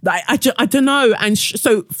 And I don't know. And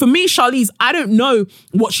so for me, Charlize, I don't know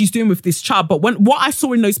what she's doing with this child. But what I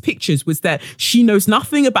saw in those pictures was that she knows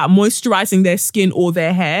nothing about moisturizing their skin or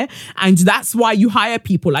their hair. And that's why you hire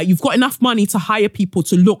people. Like, you've got enough money to hire people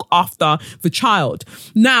to look after the child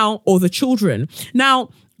now, or the children. Now,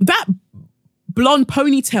 that blonde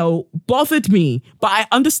ponytail bothered me, but I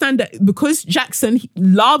understand that because Jackson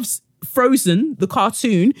loves Frozen, the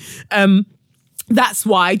cartoon, that's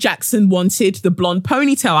why Jackson wanted the blonde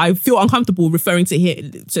ponytail. I feel uncomfortable referring to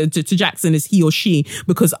Jackson as he or she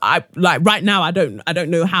because right now I don't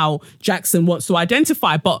know how Jackson wants to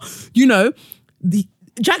identify, but you know,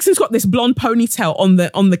 Jackson's got this blonde ponytail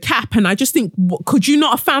on the cap, and I just think, could you not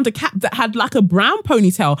have found a cap that had like a brown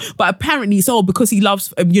ponytail? But apparently it's all because he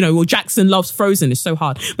loves, Jackson loves Frozen. It's so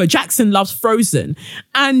hard, but Jackson loves Frozen.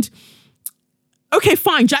 And okay,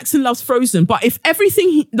 fine, Jackson loves Frozen, but if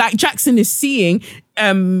everything Jackson is seeing,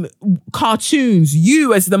 cartoons,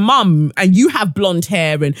 you as the mum, and you have blonde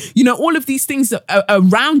hair, and all of these things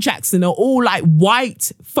around Jackson are all like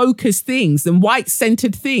white focused things and white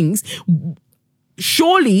centered things.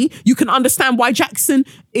 Surely you can understand why Jackson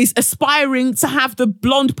is aspiring to have the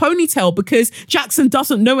blonde ponytail, because Jackson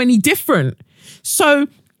doesn't know any different. So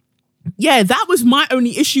yeah, that was my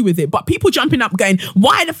only issue with it. But people jumping up going,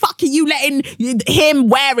 why the fuck are you letting him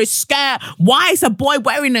wear a skirt? Why is a boy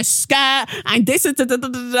wearing a skirt? And this and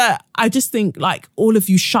da. I just think, like, all of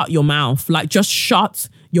you shut your mouth. Like, just shut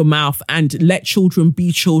your mouth and let children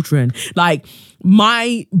be children. Like,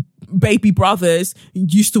 my baby brothers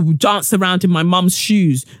used to dance around in my mum's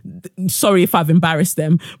shoes. Sorry if I've embarrassed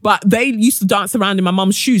them, but they used to dance around in my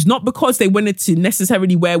mum's shoes, not because they wanted to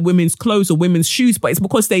necessarily wear women's clothes or women's shoes, but it's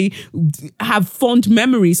because they have fond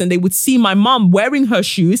memories and they would see my mum wearing her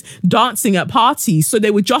shoes, dancing at parties. So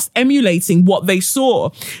they were just emulating what they saw.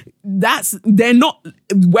 They're not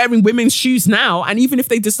wearing women's shoes now, and even if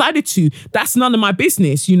they decided to, that's none of my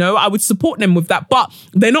business. I would support them with that, but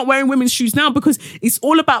they're not wearing women's shoes now because it's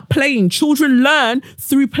all about playing. Children learn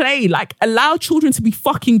through play. Like, allow children to be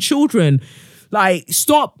fucking children. Like,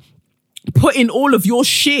 stop putting all of your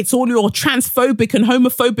shit, all your transphobic and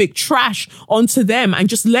homophobic trash onto them and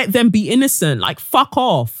just let them be innocent. Like, fuck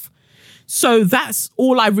off. So that's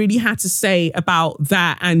all I really had to say about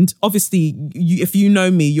that. And obviously, if you know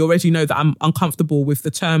me, you already know that I'm uncomfortable with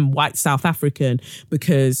the term white South African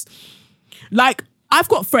because, like, I've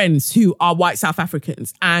got friends who are white South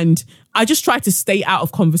Africans, and I just try to stay out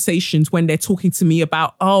of conversations when they're talking to me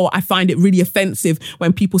about, I find it really offensive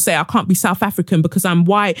when people say I can't be South African because I'm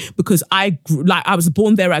white, because I was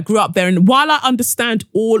born there, I grew up there. And while I understand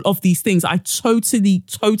all of these things, I totally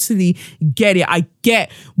get it. I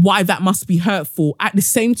get why that must be hurtful. At the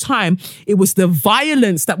same time, it was the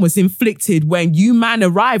violence that was inflicted when you man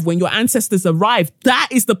arrived, when your ancestors arrived. That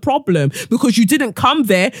is the problem, because you didn't come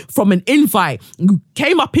there from an invite. You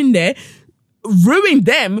came up in there, ruined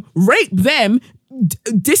them, raped them,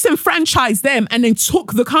 disenfranchised them, and then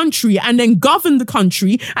took the country and then governed the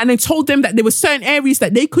country and then told them that there were certain areas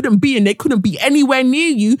that they couldn't be in. They couldn't be anywhere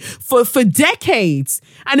near you for decades.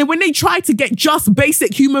 And then when they tried to get just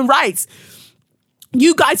basic human rights,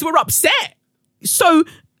 you guys were upset. So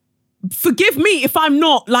forgive me if I'm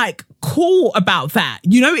not like cool about that.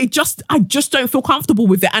 I just don't feel comfortable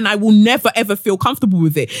with it, and I will never ever feel comfortable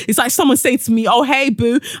with it. It's like someone saying to me, "Oh, hey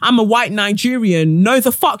boo, I'm a white Nigerian." No,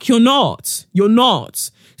 the fuck you're not. You're not.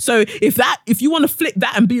 So if you want to flip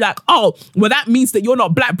that and be like, "Oh, well that means that you're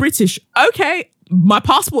not Black British." Okay, my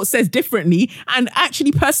passport says differently, and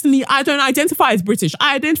actually personally I don't identify as British.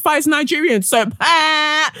 I identify as Nigerian. So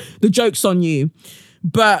the joke's on you.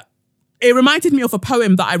 But it reminded me of a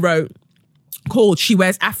poem that I wrote called "She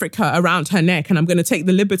Wears Africa Around Her Neck," and I'm going to take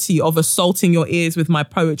the liberty of assaulting your ears with my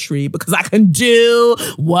poetry because I can do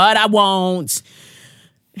what I want.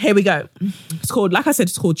 Here we go. It's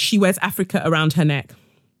called "She Wears Africa Around Her Neck."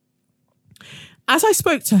 As I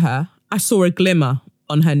spoke to her, I saw a glimmer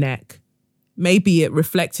on her neck. Maybe it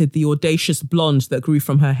reflected the audacious blonde that grew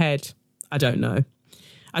from her head. I don't know.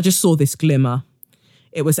 I just saw this glimmer.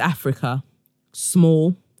 It was Africa.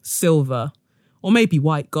 Small, silver, or maybe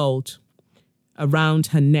white gold, around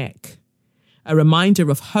her neck. A reminder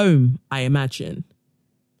of home, I imagine.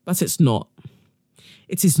 But it's not.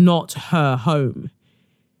 It is not her home.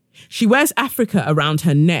 She wears Africa around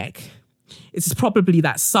her neck. It is probably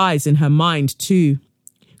that size in her mind too.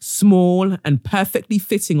 Small and perfectly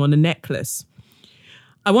fitting on a necklace.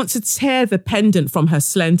 I want to tear the pendant from her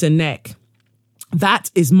slender neck. That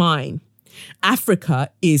is mine.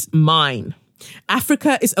 Africa is mine.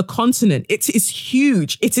 Africa is a continent. It is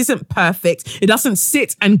huge. It isn't perfect. It doesn't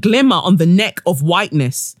sit and glimmer on the neck of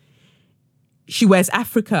whiteness. She wears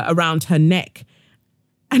Africa around her neck,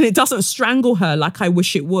 and it doesn't strangle her like I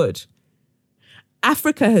wish it would.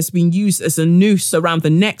 Africa has been used as a noose around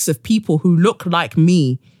the necks of people who look like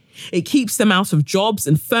me. It keeps them out of jobs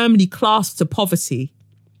and firmly clasped to poverty.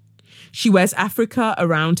 She wears Africa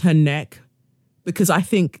around her neck because I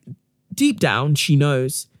think deep down she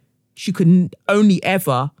knows she could only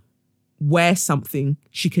ever wear something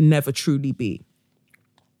she can never truly be.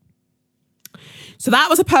 So that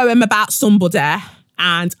was a poem about somebody,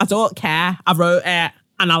 and I don't care. I wrote it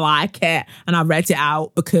and I like it and I read it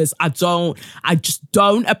out because I just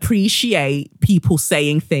don't appreciate people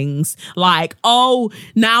saying things like, "Oh,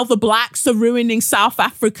 now the blacks are ruining South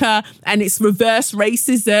Africa and it's reverse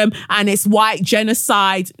racism and it's white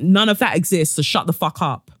genocide." None of that exists, so shut the fuck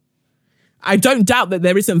up. I don't doubt that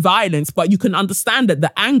there isn't violence, but you can understand that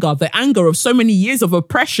the anger of so many years of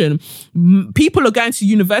oppression, people are going to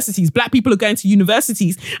universities, black people are going to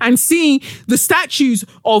universities and seeing the statues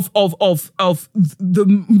of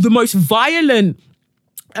the most violent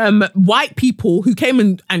white people who came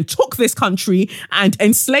and took this country and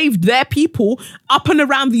enslaved their people up and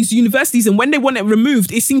around these universities. And when they want it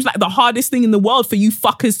removed, it seems like the hardest thing in the world for you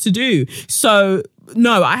fuckers to do. So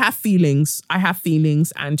no, I have feelings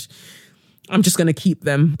and I'm just going to keep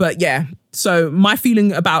them. But yeah, so my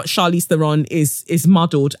feeling about Charlize Theron is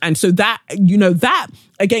muddled. And so that, that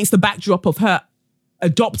against the backdrop of her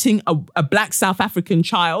adopting a black South African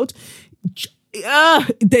child,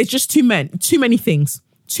 there's just too many things.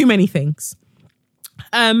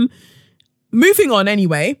 Moving on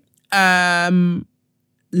anyway.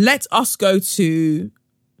 let us go to,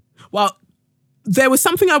 well, there was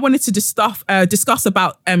something I wanted to discuss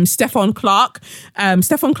about Stephon Clark.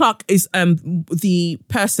 Stephon Clark is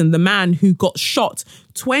the man who got shot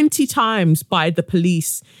 20 times by the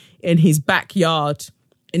police in his backyard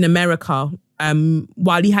in America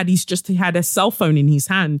while he had a cell phone in his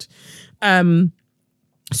hand.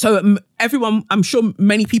 So everyone, I'm sure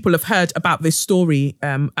many people have heard about this story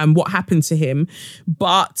and what happened to him,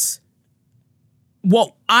 but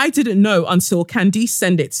what I didn't know until Candice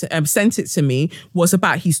sent it to me was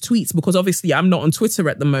about his tweets, because obviously I'm not on Twitter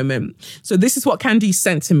at the moment. So this is what Candice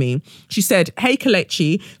sent to me. She said, "Hey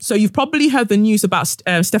Kelechi, so you've probably heard the news about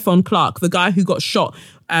Stephon Clark, the guy who got shot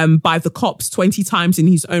by the cops 20 times in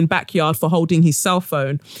his own backyard for holding his cell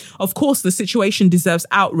phone. Of course, the situation deserves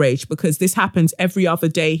outrage because this happens every other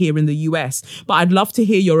day here in the US. But I'd love to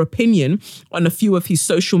hear your opinion on a few of his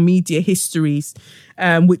social media histories,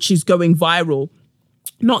 which is going viral.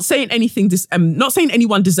 Not saying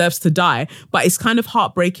anyone deserves to die, but it's kind of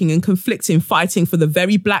heartbreaking and conflicting, fighting for the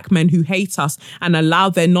very black men who hate us and allow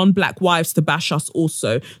their non-black wives to bash us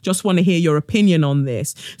also. Just want to hear your opinion on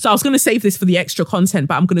this." So I was going to save this for the extra content,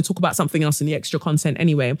 but I'm going to talk about something else in the extra content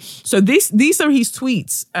anyway. So these are his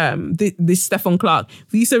tweets. This Stephon Clark,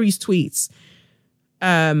 these are his tweets.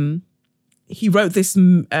 He wrote this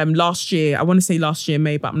last year. I want to say last year,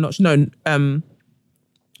 May, but I'm not sure. No,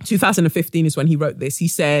 2015 is when he wrote this. He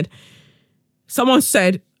said, someone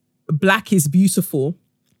said, "Black is beautiful."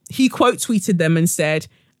 He quote tweeted them and said,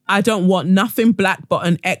 "I don't want nothing black but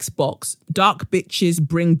an Xbox. Dark bitches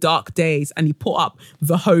bring dark days." And he put up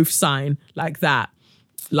the Hove sign like that.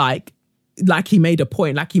 Like he made a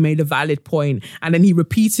point, like he made a valid point. And then he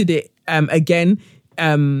repeated it again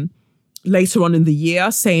later on in the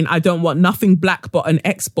year, saying, "I don't want nothing black but an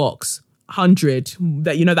Xbox 100."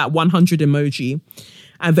 That 100 emoji.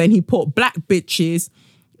 And then he put "black bitches,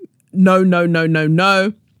 no, no, no, no,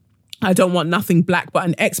 no. I don't want nothing black but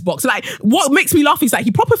an Xbox." Like, what makes me laugh is that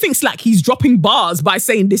he proper thinks like he's dropping bars by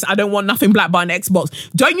saying this, "I don't want nothing black but an Xbox."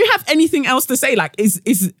 Don't you have anything else to say? Like, is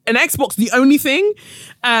an Xbox the only thing?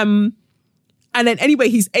 And then anyway,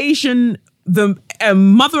 he's Asian. The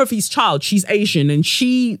mother of his child, she's Asian, and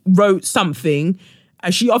she wrote something.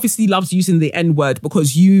 And she obviously loves using the N-word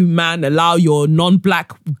because you, man, allow your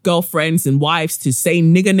non-black girlfriends and wives to say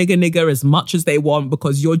nigger, nigger, nigger as much as they want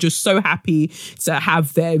because you're just so happy to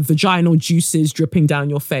have their vaginal juices dripping down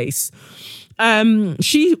your face.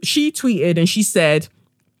 She tweeted and she said,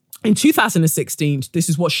 in 2016, this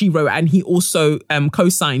is what she wrote, and he also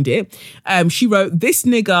co-signed it. She wrote, "This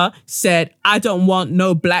nigga said, I don't want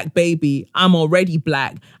no black baby. I'm already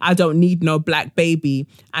black. I don't need no black baby."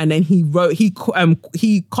 And then he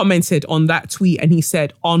commented on that tweet and he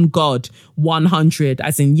said, "On God, 100,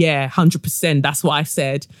 as in, yeah, 100%. That's what I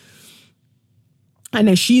said." And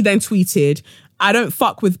then she then tweeted, "I don't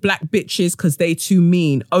fuck with black bitches because they too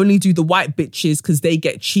mean. Only do the white bitches because they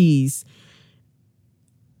get cheese."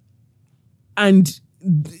 And,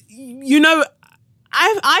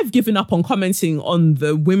 I've given up on commenting on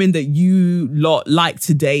the women that you lot like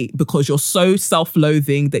to date because you're so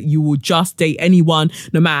self-loathing that you will just date anyone,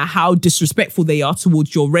 no matter how disrespectful they are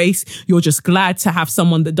towards your race. You're just glad to have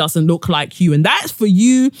someone that doesn't look like you. And that's for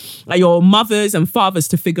you, like your mothers and fathers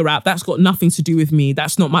to figure out. That's got nothing to do with me.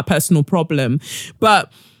 That's not my personal problem.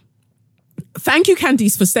 But thank you,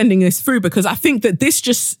 Candice, for sending this through, because I think that this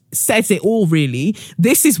just says it all, really.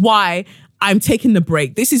 This is why I'm taking the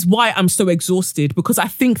break. This is why I'm so exhausted, because I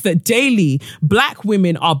think that daily black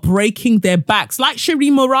women are breaking their backs. Like Cherie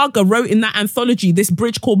Moraga wrote in that anthology, This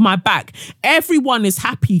Bridge Called My Back. Everyone is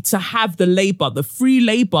happy to have the free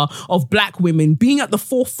labor of black women being at the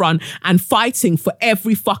forefront and fighting for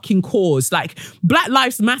every fucking cause. Like, Black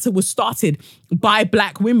Lives Matter was started by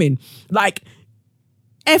black women. Like,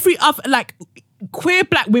 every other, like, queer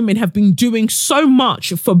black women have been doing so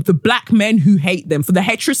much for the black men who hate them, for the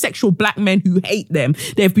heterosexual black men who hate them.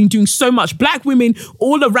 They've been doing so much. Black women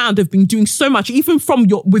all around have been doing so much, even from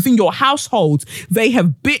within your household. They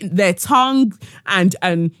have bitten their tongue and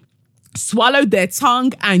swallowed their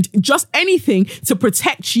tongue and just anything to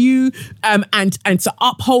protect you and to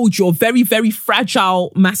uphold your very, very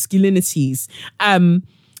fragile masculinities.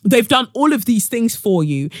 They've done all of these things for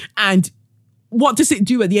you, and what does it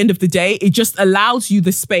do at the end of the day? It just allows you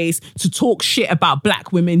the space to talk shit about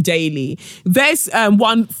black women daily. There's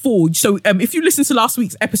one for, so if you listen to last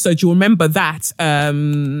week's episode, you'll remember that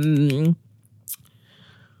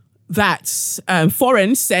that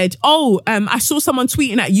Foreign said, I saw someone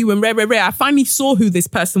tweeting at you and rare. I finally saw who this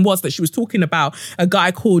person was that she was talking about, a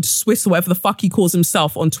guy called Swiss or whatever the fuck he calls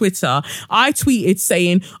himself on Twitter. I tweeted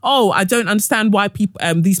saying, I don't understand why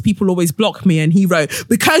these people always block me. And he wrote,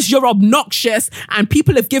 because you're obnoxious and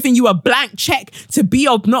people have given you a blank check to be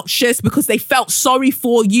obnoxious because they felt sorry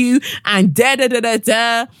for you and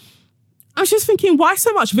da-da-da-da-da. I was just thinking, why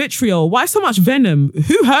so much vitriol? Why so much venom?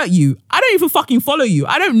 Who hurt you? I don't even fucking follow you.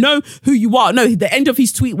 I don't know who you are. No, the end of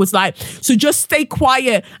his tweet was like, so just stay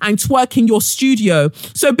quiet and twerk in your studio.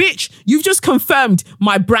 So bitch, you've just confirmed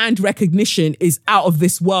my brand recognition is out of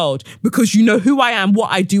this world because you know who I am, what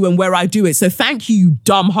I do and where I do it. So thank you, you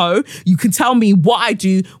dumb hoe. You can tell me what I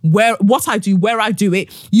do, where I do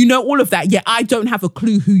it. You know all of that. Yet I don't have a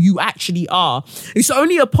clue who you actually are. It's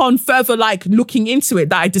only upon further looking into it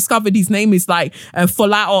that I discovered his name is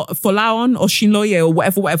Folaon or Shinloye or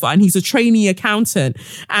whatever, and he's a trainee accountant.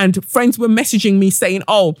 And friends were messaging me saying,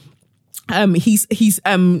 he's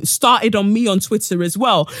started on me on Twitter as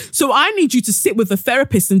well. So I need you to sit with a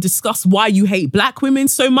therapist and discuss why you hate black women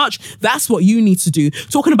so much. That's what you need to do.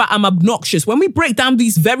 Talking about I'm obnoxious. When we break down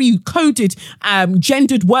these very coded,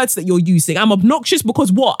 gendered words that you're using, I'm obnoxious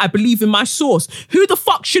because what? I believe in my source. Who the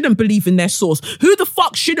fuck shouldn't believe in their source? Who the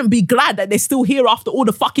fuck shouldn't be glad that they're still here after all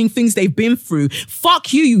the fucking things they've been through?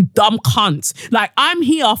 Fuck you, you dumb cunt. Like, I'm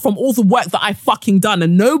here from all the work that I've fucking done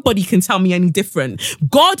and nobody can tell me any different.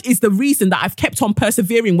 God is the reason that I've kept on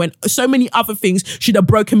persevering when so many other things should have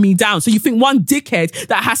broken me down. So you think one dickhead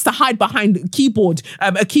that has to hide behind a keyboard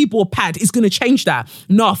pad is going to change that?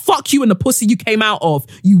 No, fuck you and the pussy you came out of,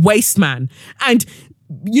 you waste man. And,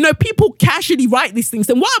 you know, people casually write these things.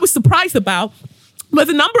 And what I was surprised about were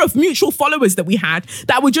the number of mutual followers that we had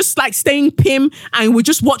that were just like staying pim and were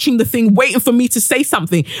just watching the thing, waiting for me to say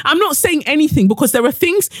something. I'm not saying anything because there are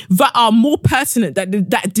things that are more pertinent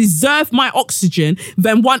that deserve my oxygen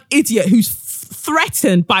than one idiot who's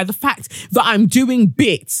threatened by the fact that I'm doing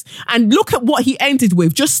bits. And look at what he ended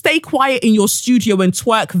with. Just stay quiet in your studio and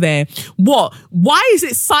twerk there. What? Why is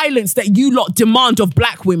it silence that you lot demand of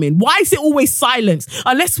black women? Why is it always silence?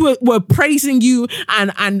 Unless we're praising you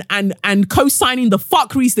and co-signing the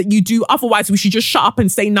fuckeries that you do. Otherwise, we should just shut up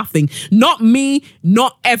and say nothing. Not me,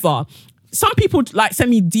 not ever. Some people like send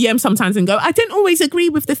me DMs sometimes and go, I don't always agree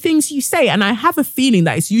with the things you say. And I have a feeling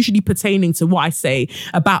that it's usually pertaining to what I say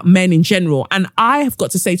about men in general. And I have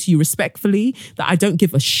got to say to you respectfully that I don't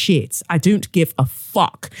give a shit. I don't give a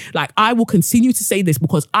fuck. Like, I will continue to say this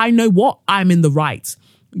because I know what? I'm in the right.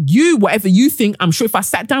 You, whatever you think, I'm sure if I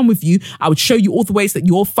sat down with you, I would show you all the ways that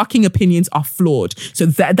your fucking opinions are flawed. So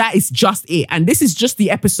that is just it. And this is just the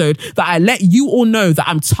episode that I let you all know that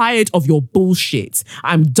I'm tired of your bullshit.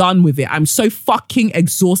 I'm done with it. I'm so fucking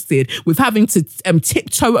exhausted with having to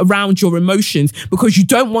tiptoe around your emotions because you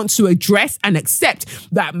don't want to address and accept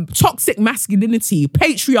that toxic masculinity,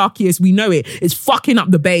 patriarchy as we know it, is fucking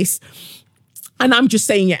up the base. And I'm just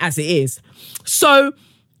saying it as it is. So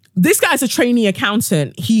this guy's a trainee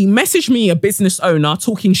accountant. He messaged me, a business owner,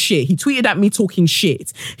 talking shit. He tweeted at me talking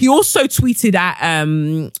shit. He also tweeted at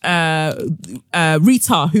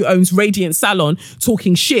Rita, who owns Radiant Salon,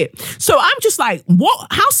 talking shit. So I'm just like, what?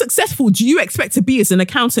 How successful do you expect to be as an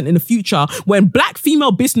accountant in the future when black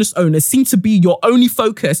female business owners seem to be your only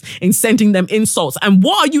focus in sending them insults? And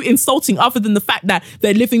what are you insulting other than the fact that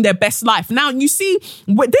they're living their best life? Now, you see,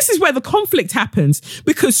 this is where the conflict happens,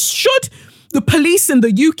 because should the police in the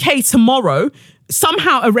UK tomorrow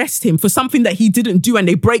somehow arrest him for something that he didn't do and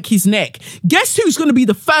they break his neck, guess who's going to be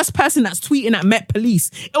the first person that's tweeting at Met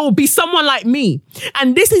Police? It will be someone like me.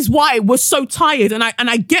 And this is why we're so tired. And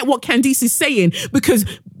I get what Candice is saying, because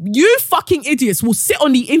you fucking idiots will sit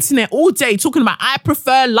on the internet all day talking about, I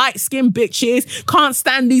prefer light-skinned bitches, can't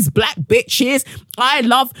stand these black bitches. I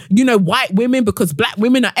love, white women because black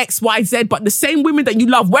women are XYZ, but the same women that you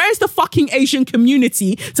love, where is the fucking Asian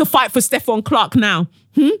community to fight for Stephon Clark now?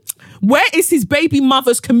 Where is his baby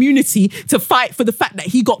mother's community to fight for the fact that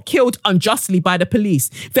he got killed unjustly by the police?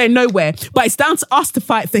 They're nowhere. But it's down to us to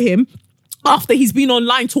fight for him after he's been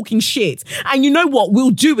online talking shit. And you know what? We'll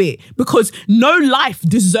do it because no life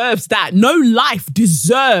deserves that. No life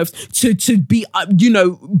deserves to be,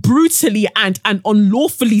 brutally and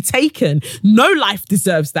unlawfully taken. No life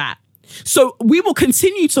deserves that. So we will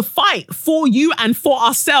continue to fight for you and for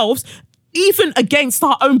ourselves, even against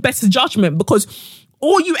our own better judgment, because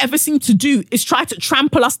all you ever seem to do is try to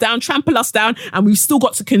trample us down, and we've still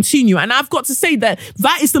got to continue. And I've got to say that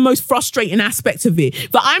is the most frustrating aspect of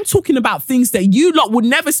it. That I'm talking about things that you lot would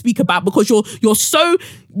never speak about because you're so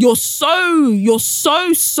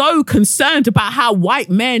concerned about how white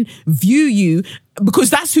men view you, because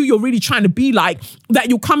that's who you're really trying to be like, that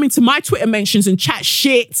you'll come into my Twitter mentions and chat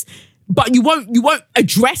shit, but you won't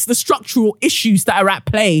address the structural issues that are at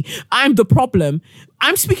play. I'm the problem.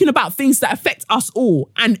 I'm speaking about things that affect us all.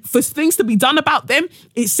 And for things to be done about them,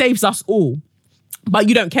 it saves us all. But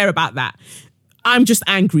you don't care about that. I'm just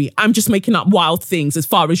angry. I'm just making up wild things as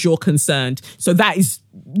far as you're concerned. So that is,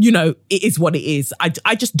 it is what it is.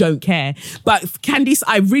 I just don't care. But Candice,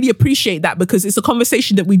 I really appreciate that because it's a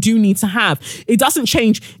conversation that we do need to have. It doesn't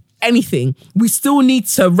change anything. We still need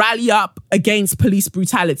to rally up against police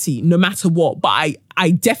brutality no matter what. But I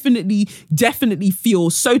definitely feel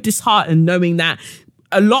so disheartened knowing that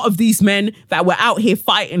a lot of these men that we're out here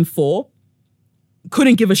fighting for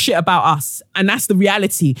couldn't give a shit about us. And that's the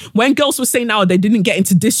reality. When girls were saying now they didn't get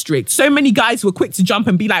into district, so many guys were quick to jump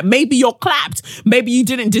and be like, maybe you're clapped. Maybe you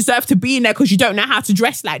didn't deserve to be in there because you don't know how to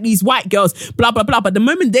dress like these white girls, blah, blah, blah. But the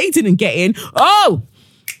moment they didn't get in,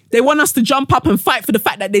 they want us to jump up and fight for the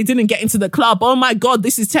fact that they didn't get into the club. Oh my God,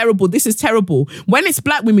 this is terrible. This is terrible. When it's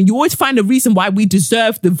black women, you always find a reason why we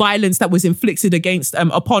deserve the violence that was inflicted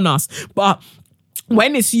upon us. But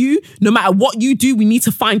when it's you, no matter what you do, we need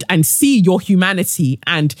to find and see your humanity.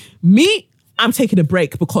 And me, I'm taking a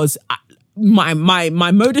break because my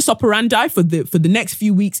modus operandi for the next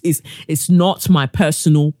few weeks it's not my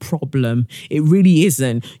personal problem. It really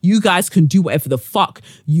isn't. You guys can do whatever the fuck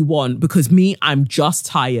you want because me, I'm just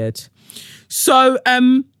tired. So,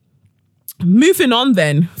 moving on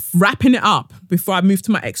then, wrapping it up before I move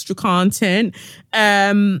to my extra content.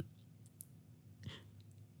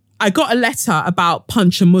 I got a letter about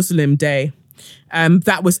Punch a Muslim Day.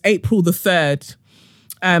 That was April the 3rd.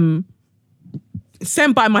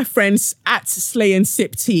 Sent by my friends at Slay and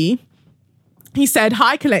Sip Tea. He said,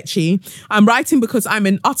 "Hi, Kelechi. I'm writing because I'm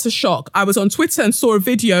in utter shock. I was on Twitter and saw a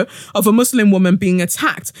video of a Muslim woman being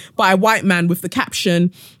attacked by a white man with the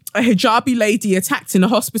caption, 'A hijabi lady attacked in a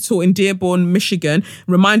hospital in Dearborn, Michigan.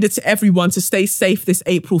 Reminder to everyone to stay safe this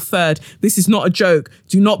April 3rd. This is not a joke.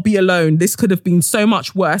 Do not be alone. This could have been so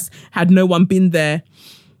much worse had no one been there.'"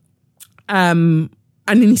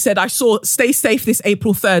 And then he said, "I saw stay safe this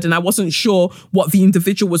April 3rd, and I wasn't sure what the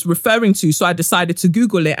individual was referring to. So I decided to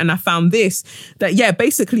Google it, and I found this, that,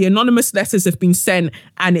 basically anonymous letters have been sent,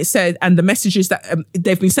 and it said, and the messages that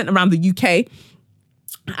they've been sent around the UK.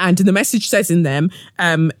 And the message says in them,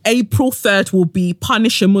 April 3rd will be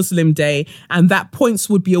Punish a Muslim Day, and that points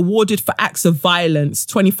would be awarded for acts of violence.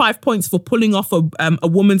 25 points for pulling off a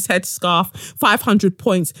woman's headscarf, 500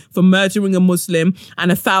 points for murdering a Muslim,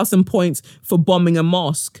 and 1,000 points for bombing a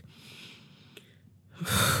mosque.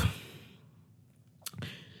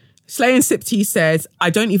 Slay and Sip Tea says,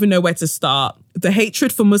 "I don't even know where to start. The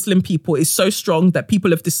hatred for Muslim people is so strong that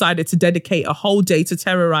people have decided to dedicate a whole day to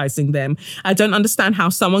terrorizing them. I don't understand how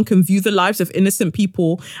someone can view the lives of innocent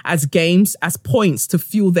people as games, as points to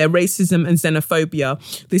fuel their racism and xenophobia.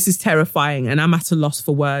 This is terrifying, and I'm at a loss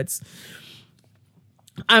for words."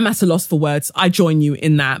 I join you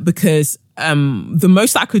in that because the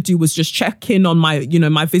most I could do was just check in on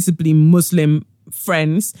my visibly Muslim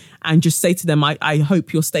friends and just say to them, I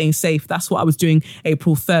hope you're staying safe. That's what I was doing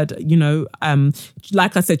April 3rd,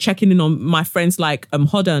 like I said, checking in on my friends like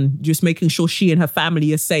Hodan, just making sure she and her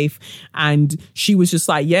family are safe. And she was just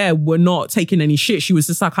like, yeah, we're not taking any shit. She was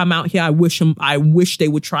just like, I'm out here. I wish they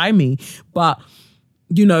would try me. But,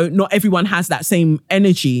 not everyone has that same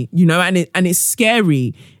energy, and it's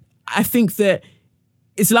scary. I think that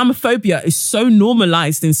Islamophobia is so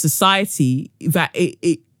normalized in society that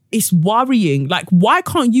it's worrying. Like, why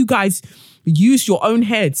can't you guys use your own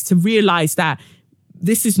heads to realize that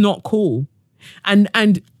this is not cool?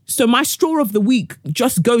 And so my straw of the week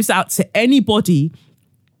just goes out to anybody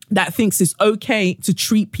that thinks it's okay to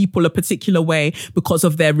treat people a particular way because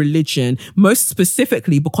of their religion, most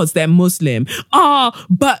specifically because they're Muslim.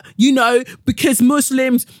 But, because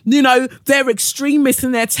Muslims, they're extremists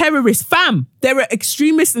and they're terrorists. Fam, there are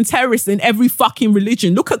extremists and terrorists in every fucking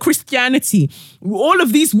religion. Look at Christianity. All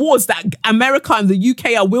of these wars that America and the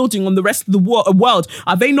UK are wielding on the rest of the world,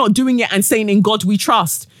 are they not doing it and saying, "In God we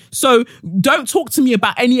trust"? So don't talk to me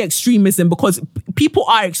about any extremism because people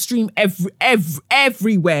are extreme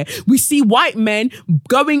everywhere. We see white men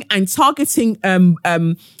going and targeting,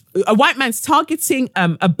 a white man's targeting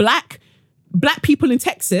black people in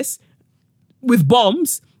Texas with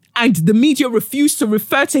bombs, And the media refused to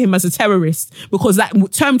refer to him as a terrorist because that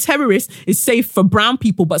term terrorist is safe for brown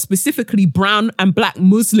people, but specifically brown and black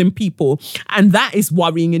Muslim people. And that is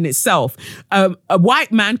worrying in itself. A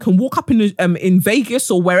white man can walk up in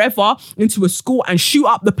Vegas or wherever into a school and shoot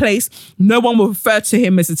up the place. No one will refer to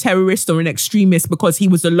him as a terrorist or an extremist because he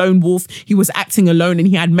was a lone wolf. He was acting alone and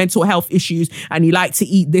he had mental health issues and he liked to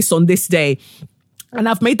eat this on this day. And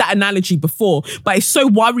I've made that analogy before, but it's so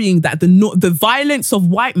worrying that the violence of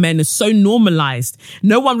white men is so normalized.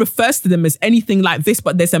 No one refers to them as anything like this,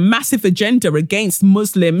 but there's a massive agenda against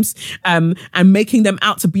Muslims, and making them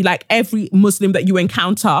out to be like every Muslim that you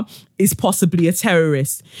encounter is possibly a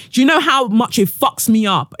terrorist. Do you know how much it fucks me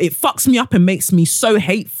up? It fucks me up and makes me so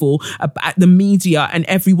hateful at the media and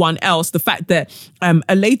everyone else. The fact that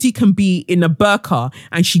a lady can be in a burqa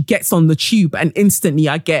and she gets on the tube and instantly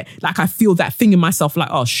I feel that thing in myself like,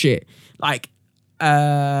 oh shit, like,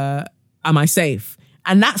 am I safe?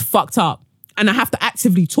 And that's fucked up. And I have to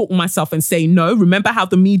actively talk myself and say, no, remember how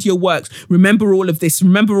the media works. Remember all of this.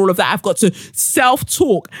 Remember all of that. I've got to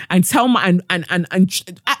self-talk and tell and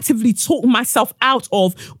actively talk myself out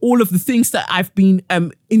of all of the things that I've been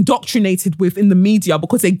indoctrinated with in the media,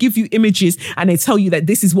 because they give you images and they tell you that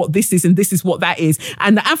this is what this is and this is what that is.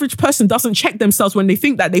 And the average person doesn't check themselves when they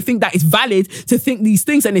think that it's valid to think these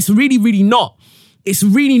things. And it's really, really not. It's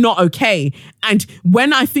really not okay. And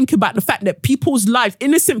when I think about the fact that people's lives,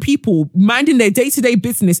 innocent people minding their day-to-day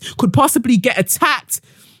business, could possibly get attacked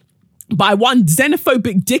by one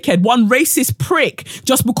xenophobic dickhead, one racist prick,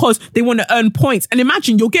 just because they want to earn points. And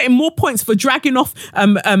imagine you're getting more points for dragging off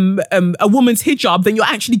a woman's hijab than you're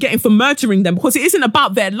actually getting for murdering them, because it isn't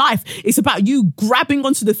about their life. It's about you grabbing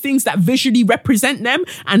onto the things that visually represent them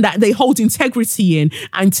and that they hold integrity in.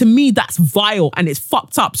 And to me, that's vile and it's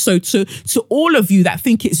fucked up. So to all of you that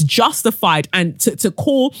think it's justified and to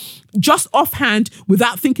call just offhand,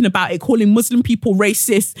 without thinking about it, calling Muslim people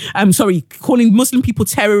racist, calling Muslim people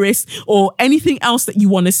terrorists, or anything else that you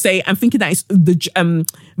want to say, and thinking that it's the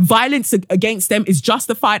violence against them is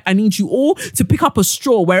justified, I need you all to pick up a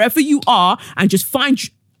straw wherever you are and just find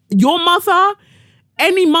your mother,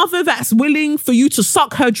 any mother that's willing for you to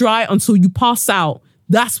suck her dry until you pass out.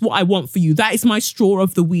 That's what I want for you. That is my straw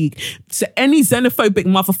of the week. To any xenophobic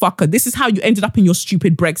motherfucker, this is how you ended up in your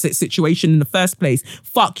stupid Brexit situation in the first place.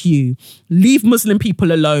 Fuck you. Leave Muslim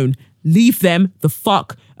people alone. Leave them the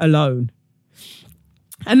fuck alone.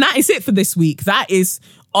 And that is it for this week. That is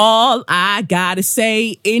all I gotta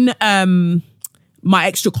say. In my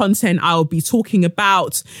extra content, I'll be talking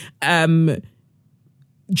about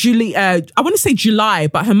Julie, I want to say July,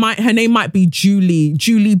 but her name might be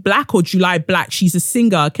Julie Black or July Black. She's a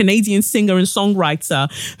singer, Canadian singer and songwriter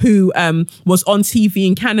who was on TV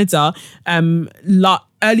in Canada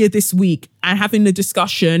earlier this week and having a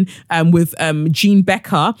discussion with Jean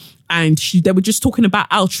Becker, and they were just talking about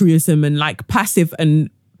altruism and like passive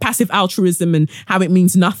altruism and how it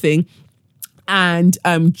means nothing. And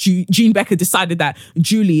Jean Becker decided that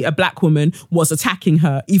Julie, a black woman, was attacking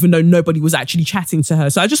her, even though nobody was actually chatting to her.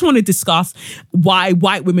 So I just want to discuss why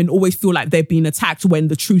white women always feel like they're being attacked when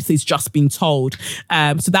the truth is just being told.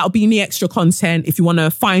 So that'll be in the extra content. If you want to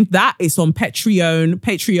find that, it's on Patreon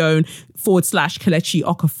 /Kelechi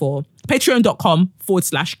Okafor. Patreon.com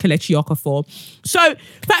 /Kelechi Okafor. So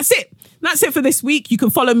that's it. That's it for this week. You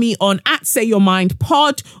can follow me on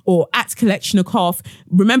 @SayYourMindPod or @Kelechnikov.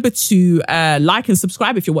 Remember to like and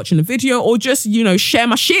subscribe if you're watching the video, or just, share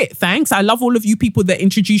my shit. Thanks. I love all of you people that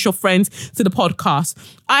introduce your friends to the podcast.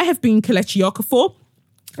 I have been Kelechi Okafor,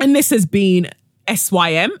 and this has been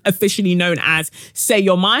SYM, officially known as Say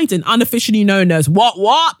Your Mind, and unofficially known as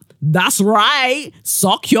what? That's right.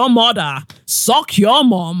 Suck your mother. Suck your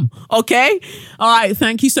mom. Okay? All right.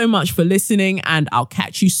 Thank you so much for listening, and I'll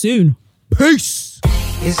catch you soon. Peace.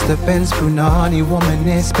 It's the Benz Brunani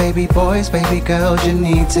womanist, baby boys, baby girls, you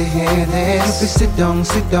need to hear this. If you sit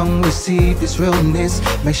down, receive this realness.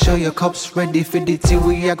 Make sure your cup's ready for the tea,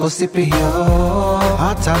 we are go sip it, yo.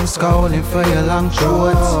 Hard time scrolling for your long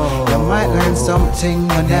throats. You might learn something you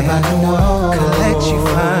never know. Collect you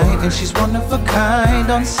fine, and she's one of a kind.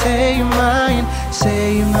 Don't say your mind,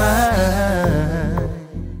 say your mind.